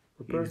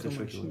 Roberto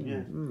Mancini.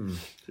 Yeah.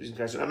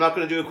 I'm not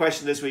going to do a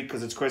question this week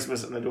because it's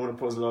Christmas and I don't want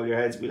to puzzle all your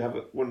heads. We'll have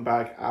one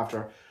back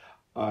after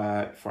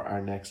for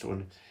our next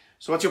one.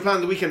 So what's your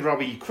plan the weekend,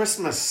 Robbie?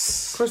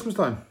 Christmas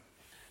time.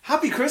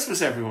 Happy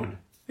Christmas, everyone.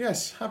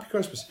 Yes, happy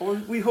Christmas.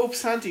 Well, we hope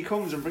Santi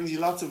comes and brings you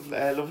lots of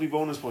lovely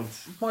bonus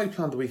points. My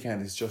plan the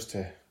weekend is just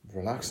to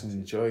relax and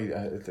enjoy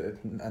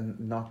and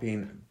not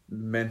being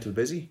mental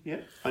busy.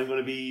 Yeah, I'm going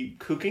to be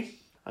cooking.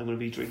 I'm going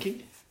to be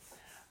drinking.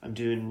 I'm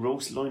doing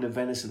roast loin of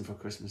venison for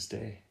Christmas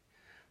Day.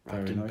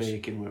 Wrapped in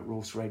bacon with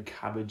roast red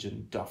cabbage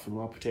and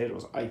dauphinoise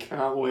potatoes. I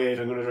can't wait.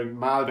 I'm going to drink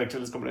Malbec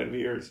till it's coming out of my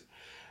ears.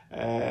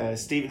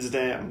 Stephen's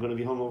Day, I'm going to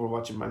be hungover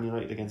watching Man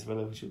United against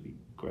Villa, which will be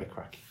great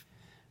crack.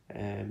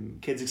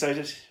 Kids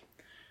excited?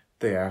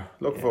 They are.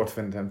 Looking forward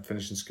to them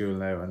finishing school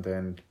now and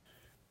then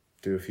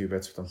do a few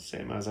bits with them.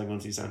 Same as I'm going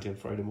to see Santi on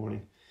Friday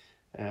morning.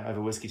 I have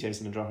a whiskey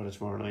tasting and drop it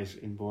tomorrow night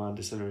in Boan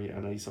Distillery,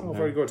 and I somehow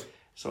very good.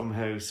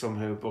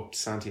 Somehow booked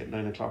Santi at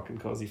 9 o'clock in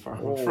Causey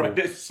Farm on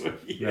Friday. So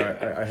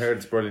yeah, I heard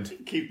it's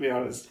brilliant. Keep me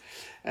honest.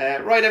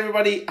 Right,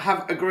 everybody,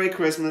 have a great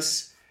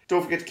Christmas.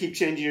 Don't forget to keep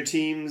changing your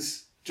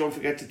teams. Don't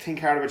forget to think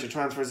hard about your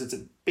transfers. It's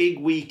a big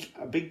week,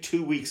 a big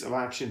 2 weeks of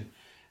action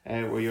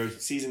where your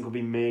season could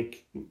be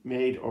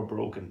made or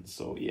broken.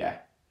 So yeah,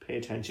 pay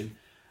attention.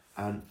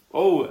 And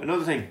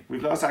another thing,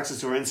 we've lost access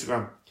to our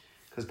Instagram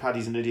because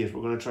Paddy's an idiot.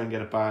 We're going to try and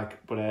get it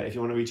back. But if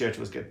you want to reach out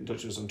to us, get in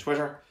touch with us on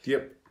Twitter.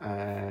 Yep.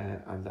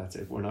 And that's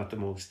it. We're not the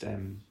most,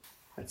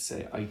 let's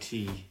say,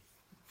 IT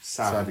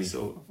savvy.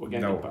 So we're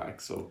getting it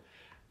back. So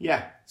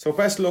yeah. So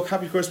best of luck,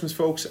 happy Christmas,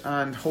 folks,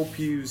 and hope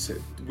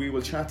we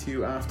will chat to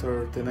you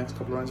after the next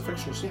couple of rounds of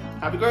fixtures. Yeah.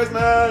 Happy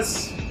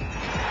Christmas!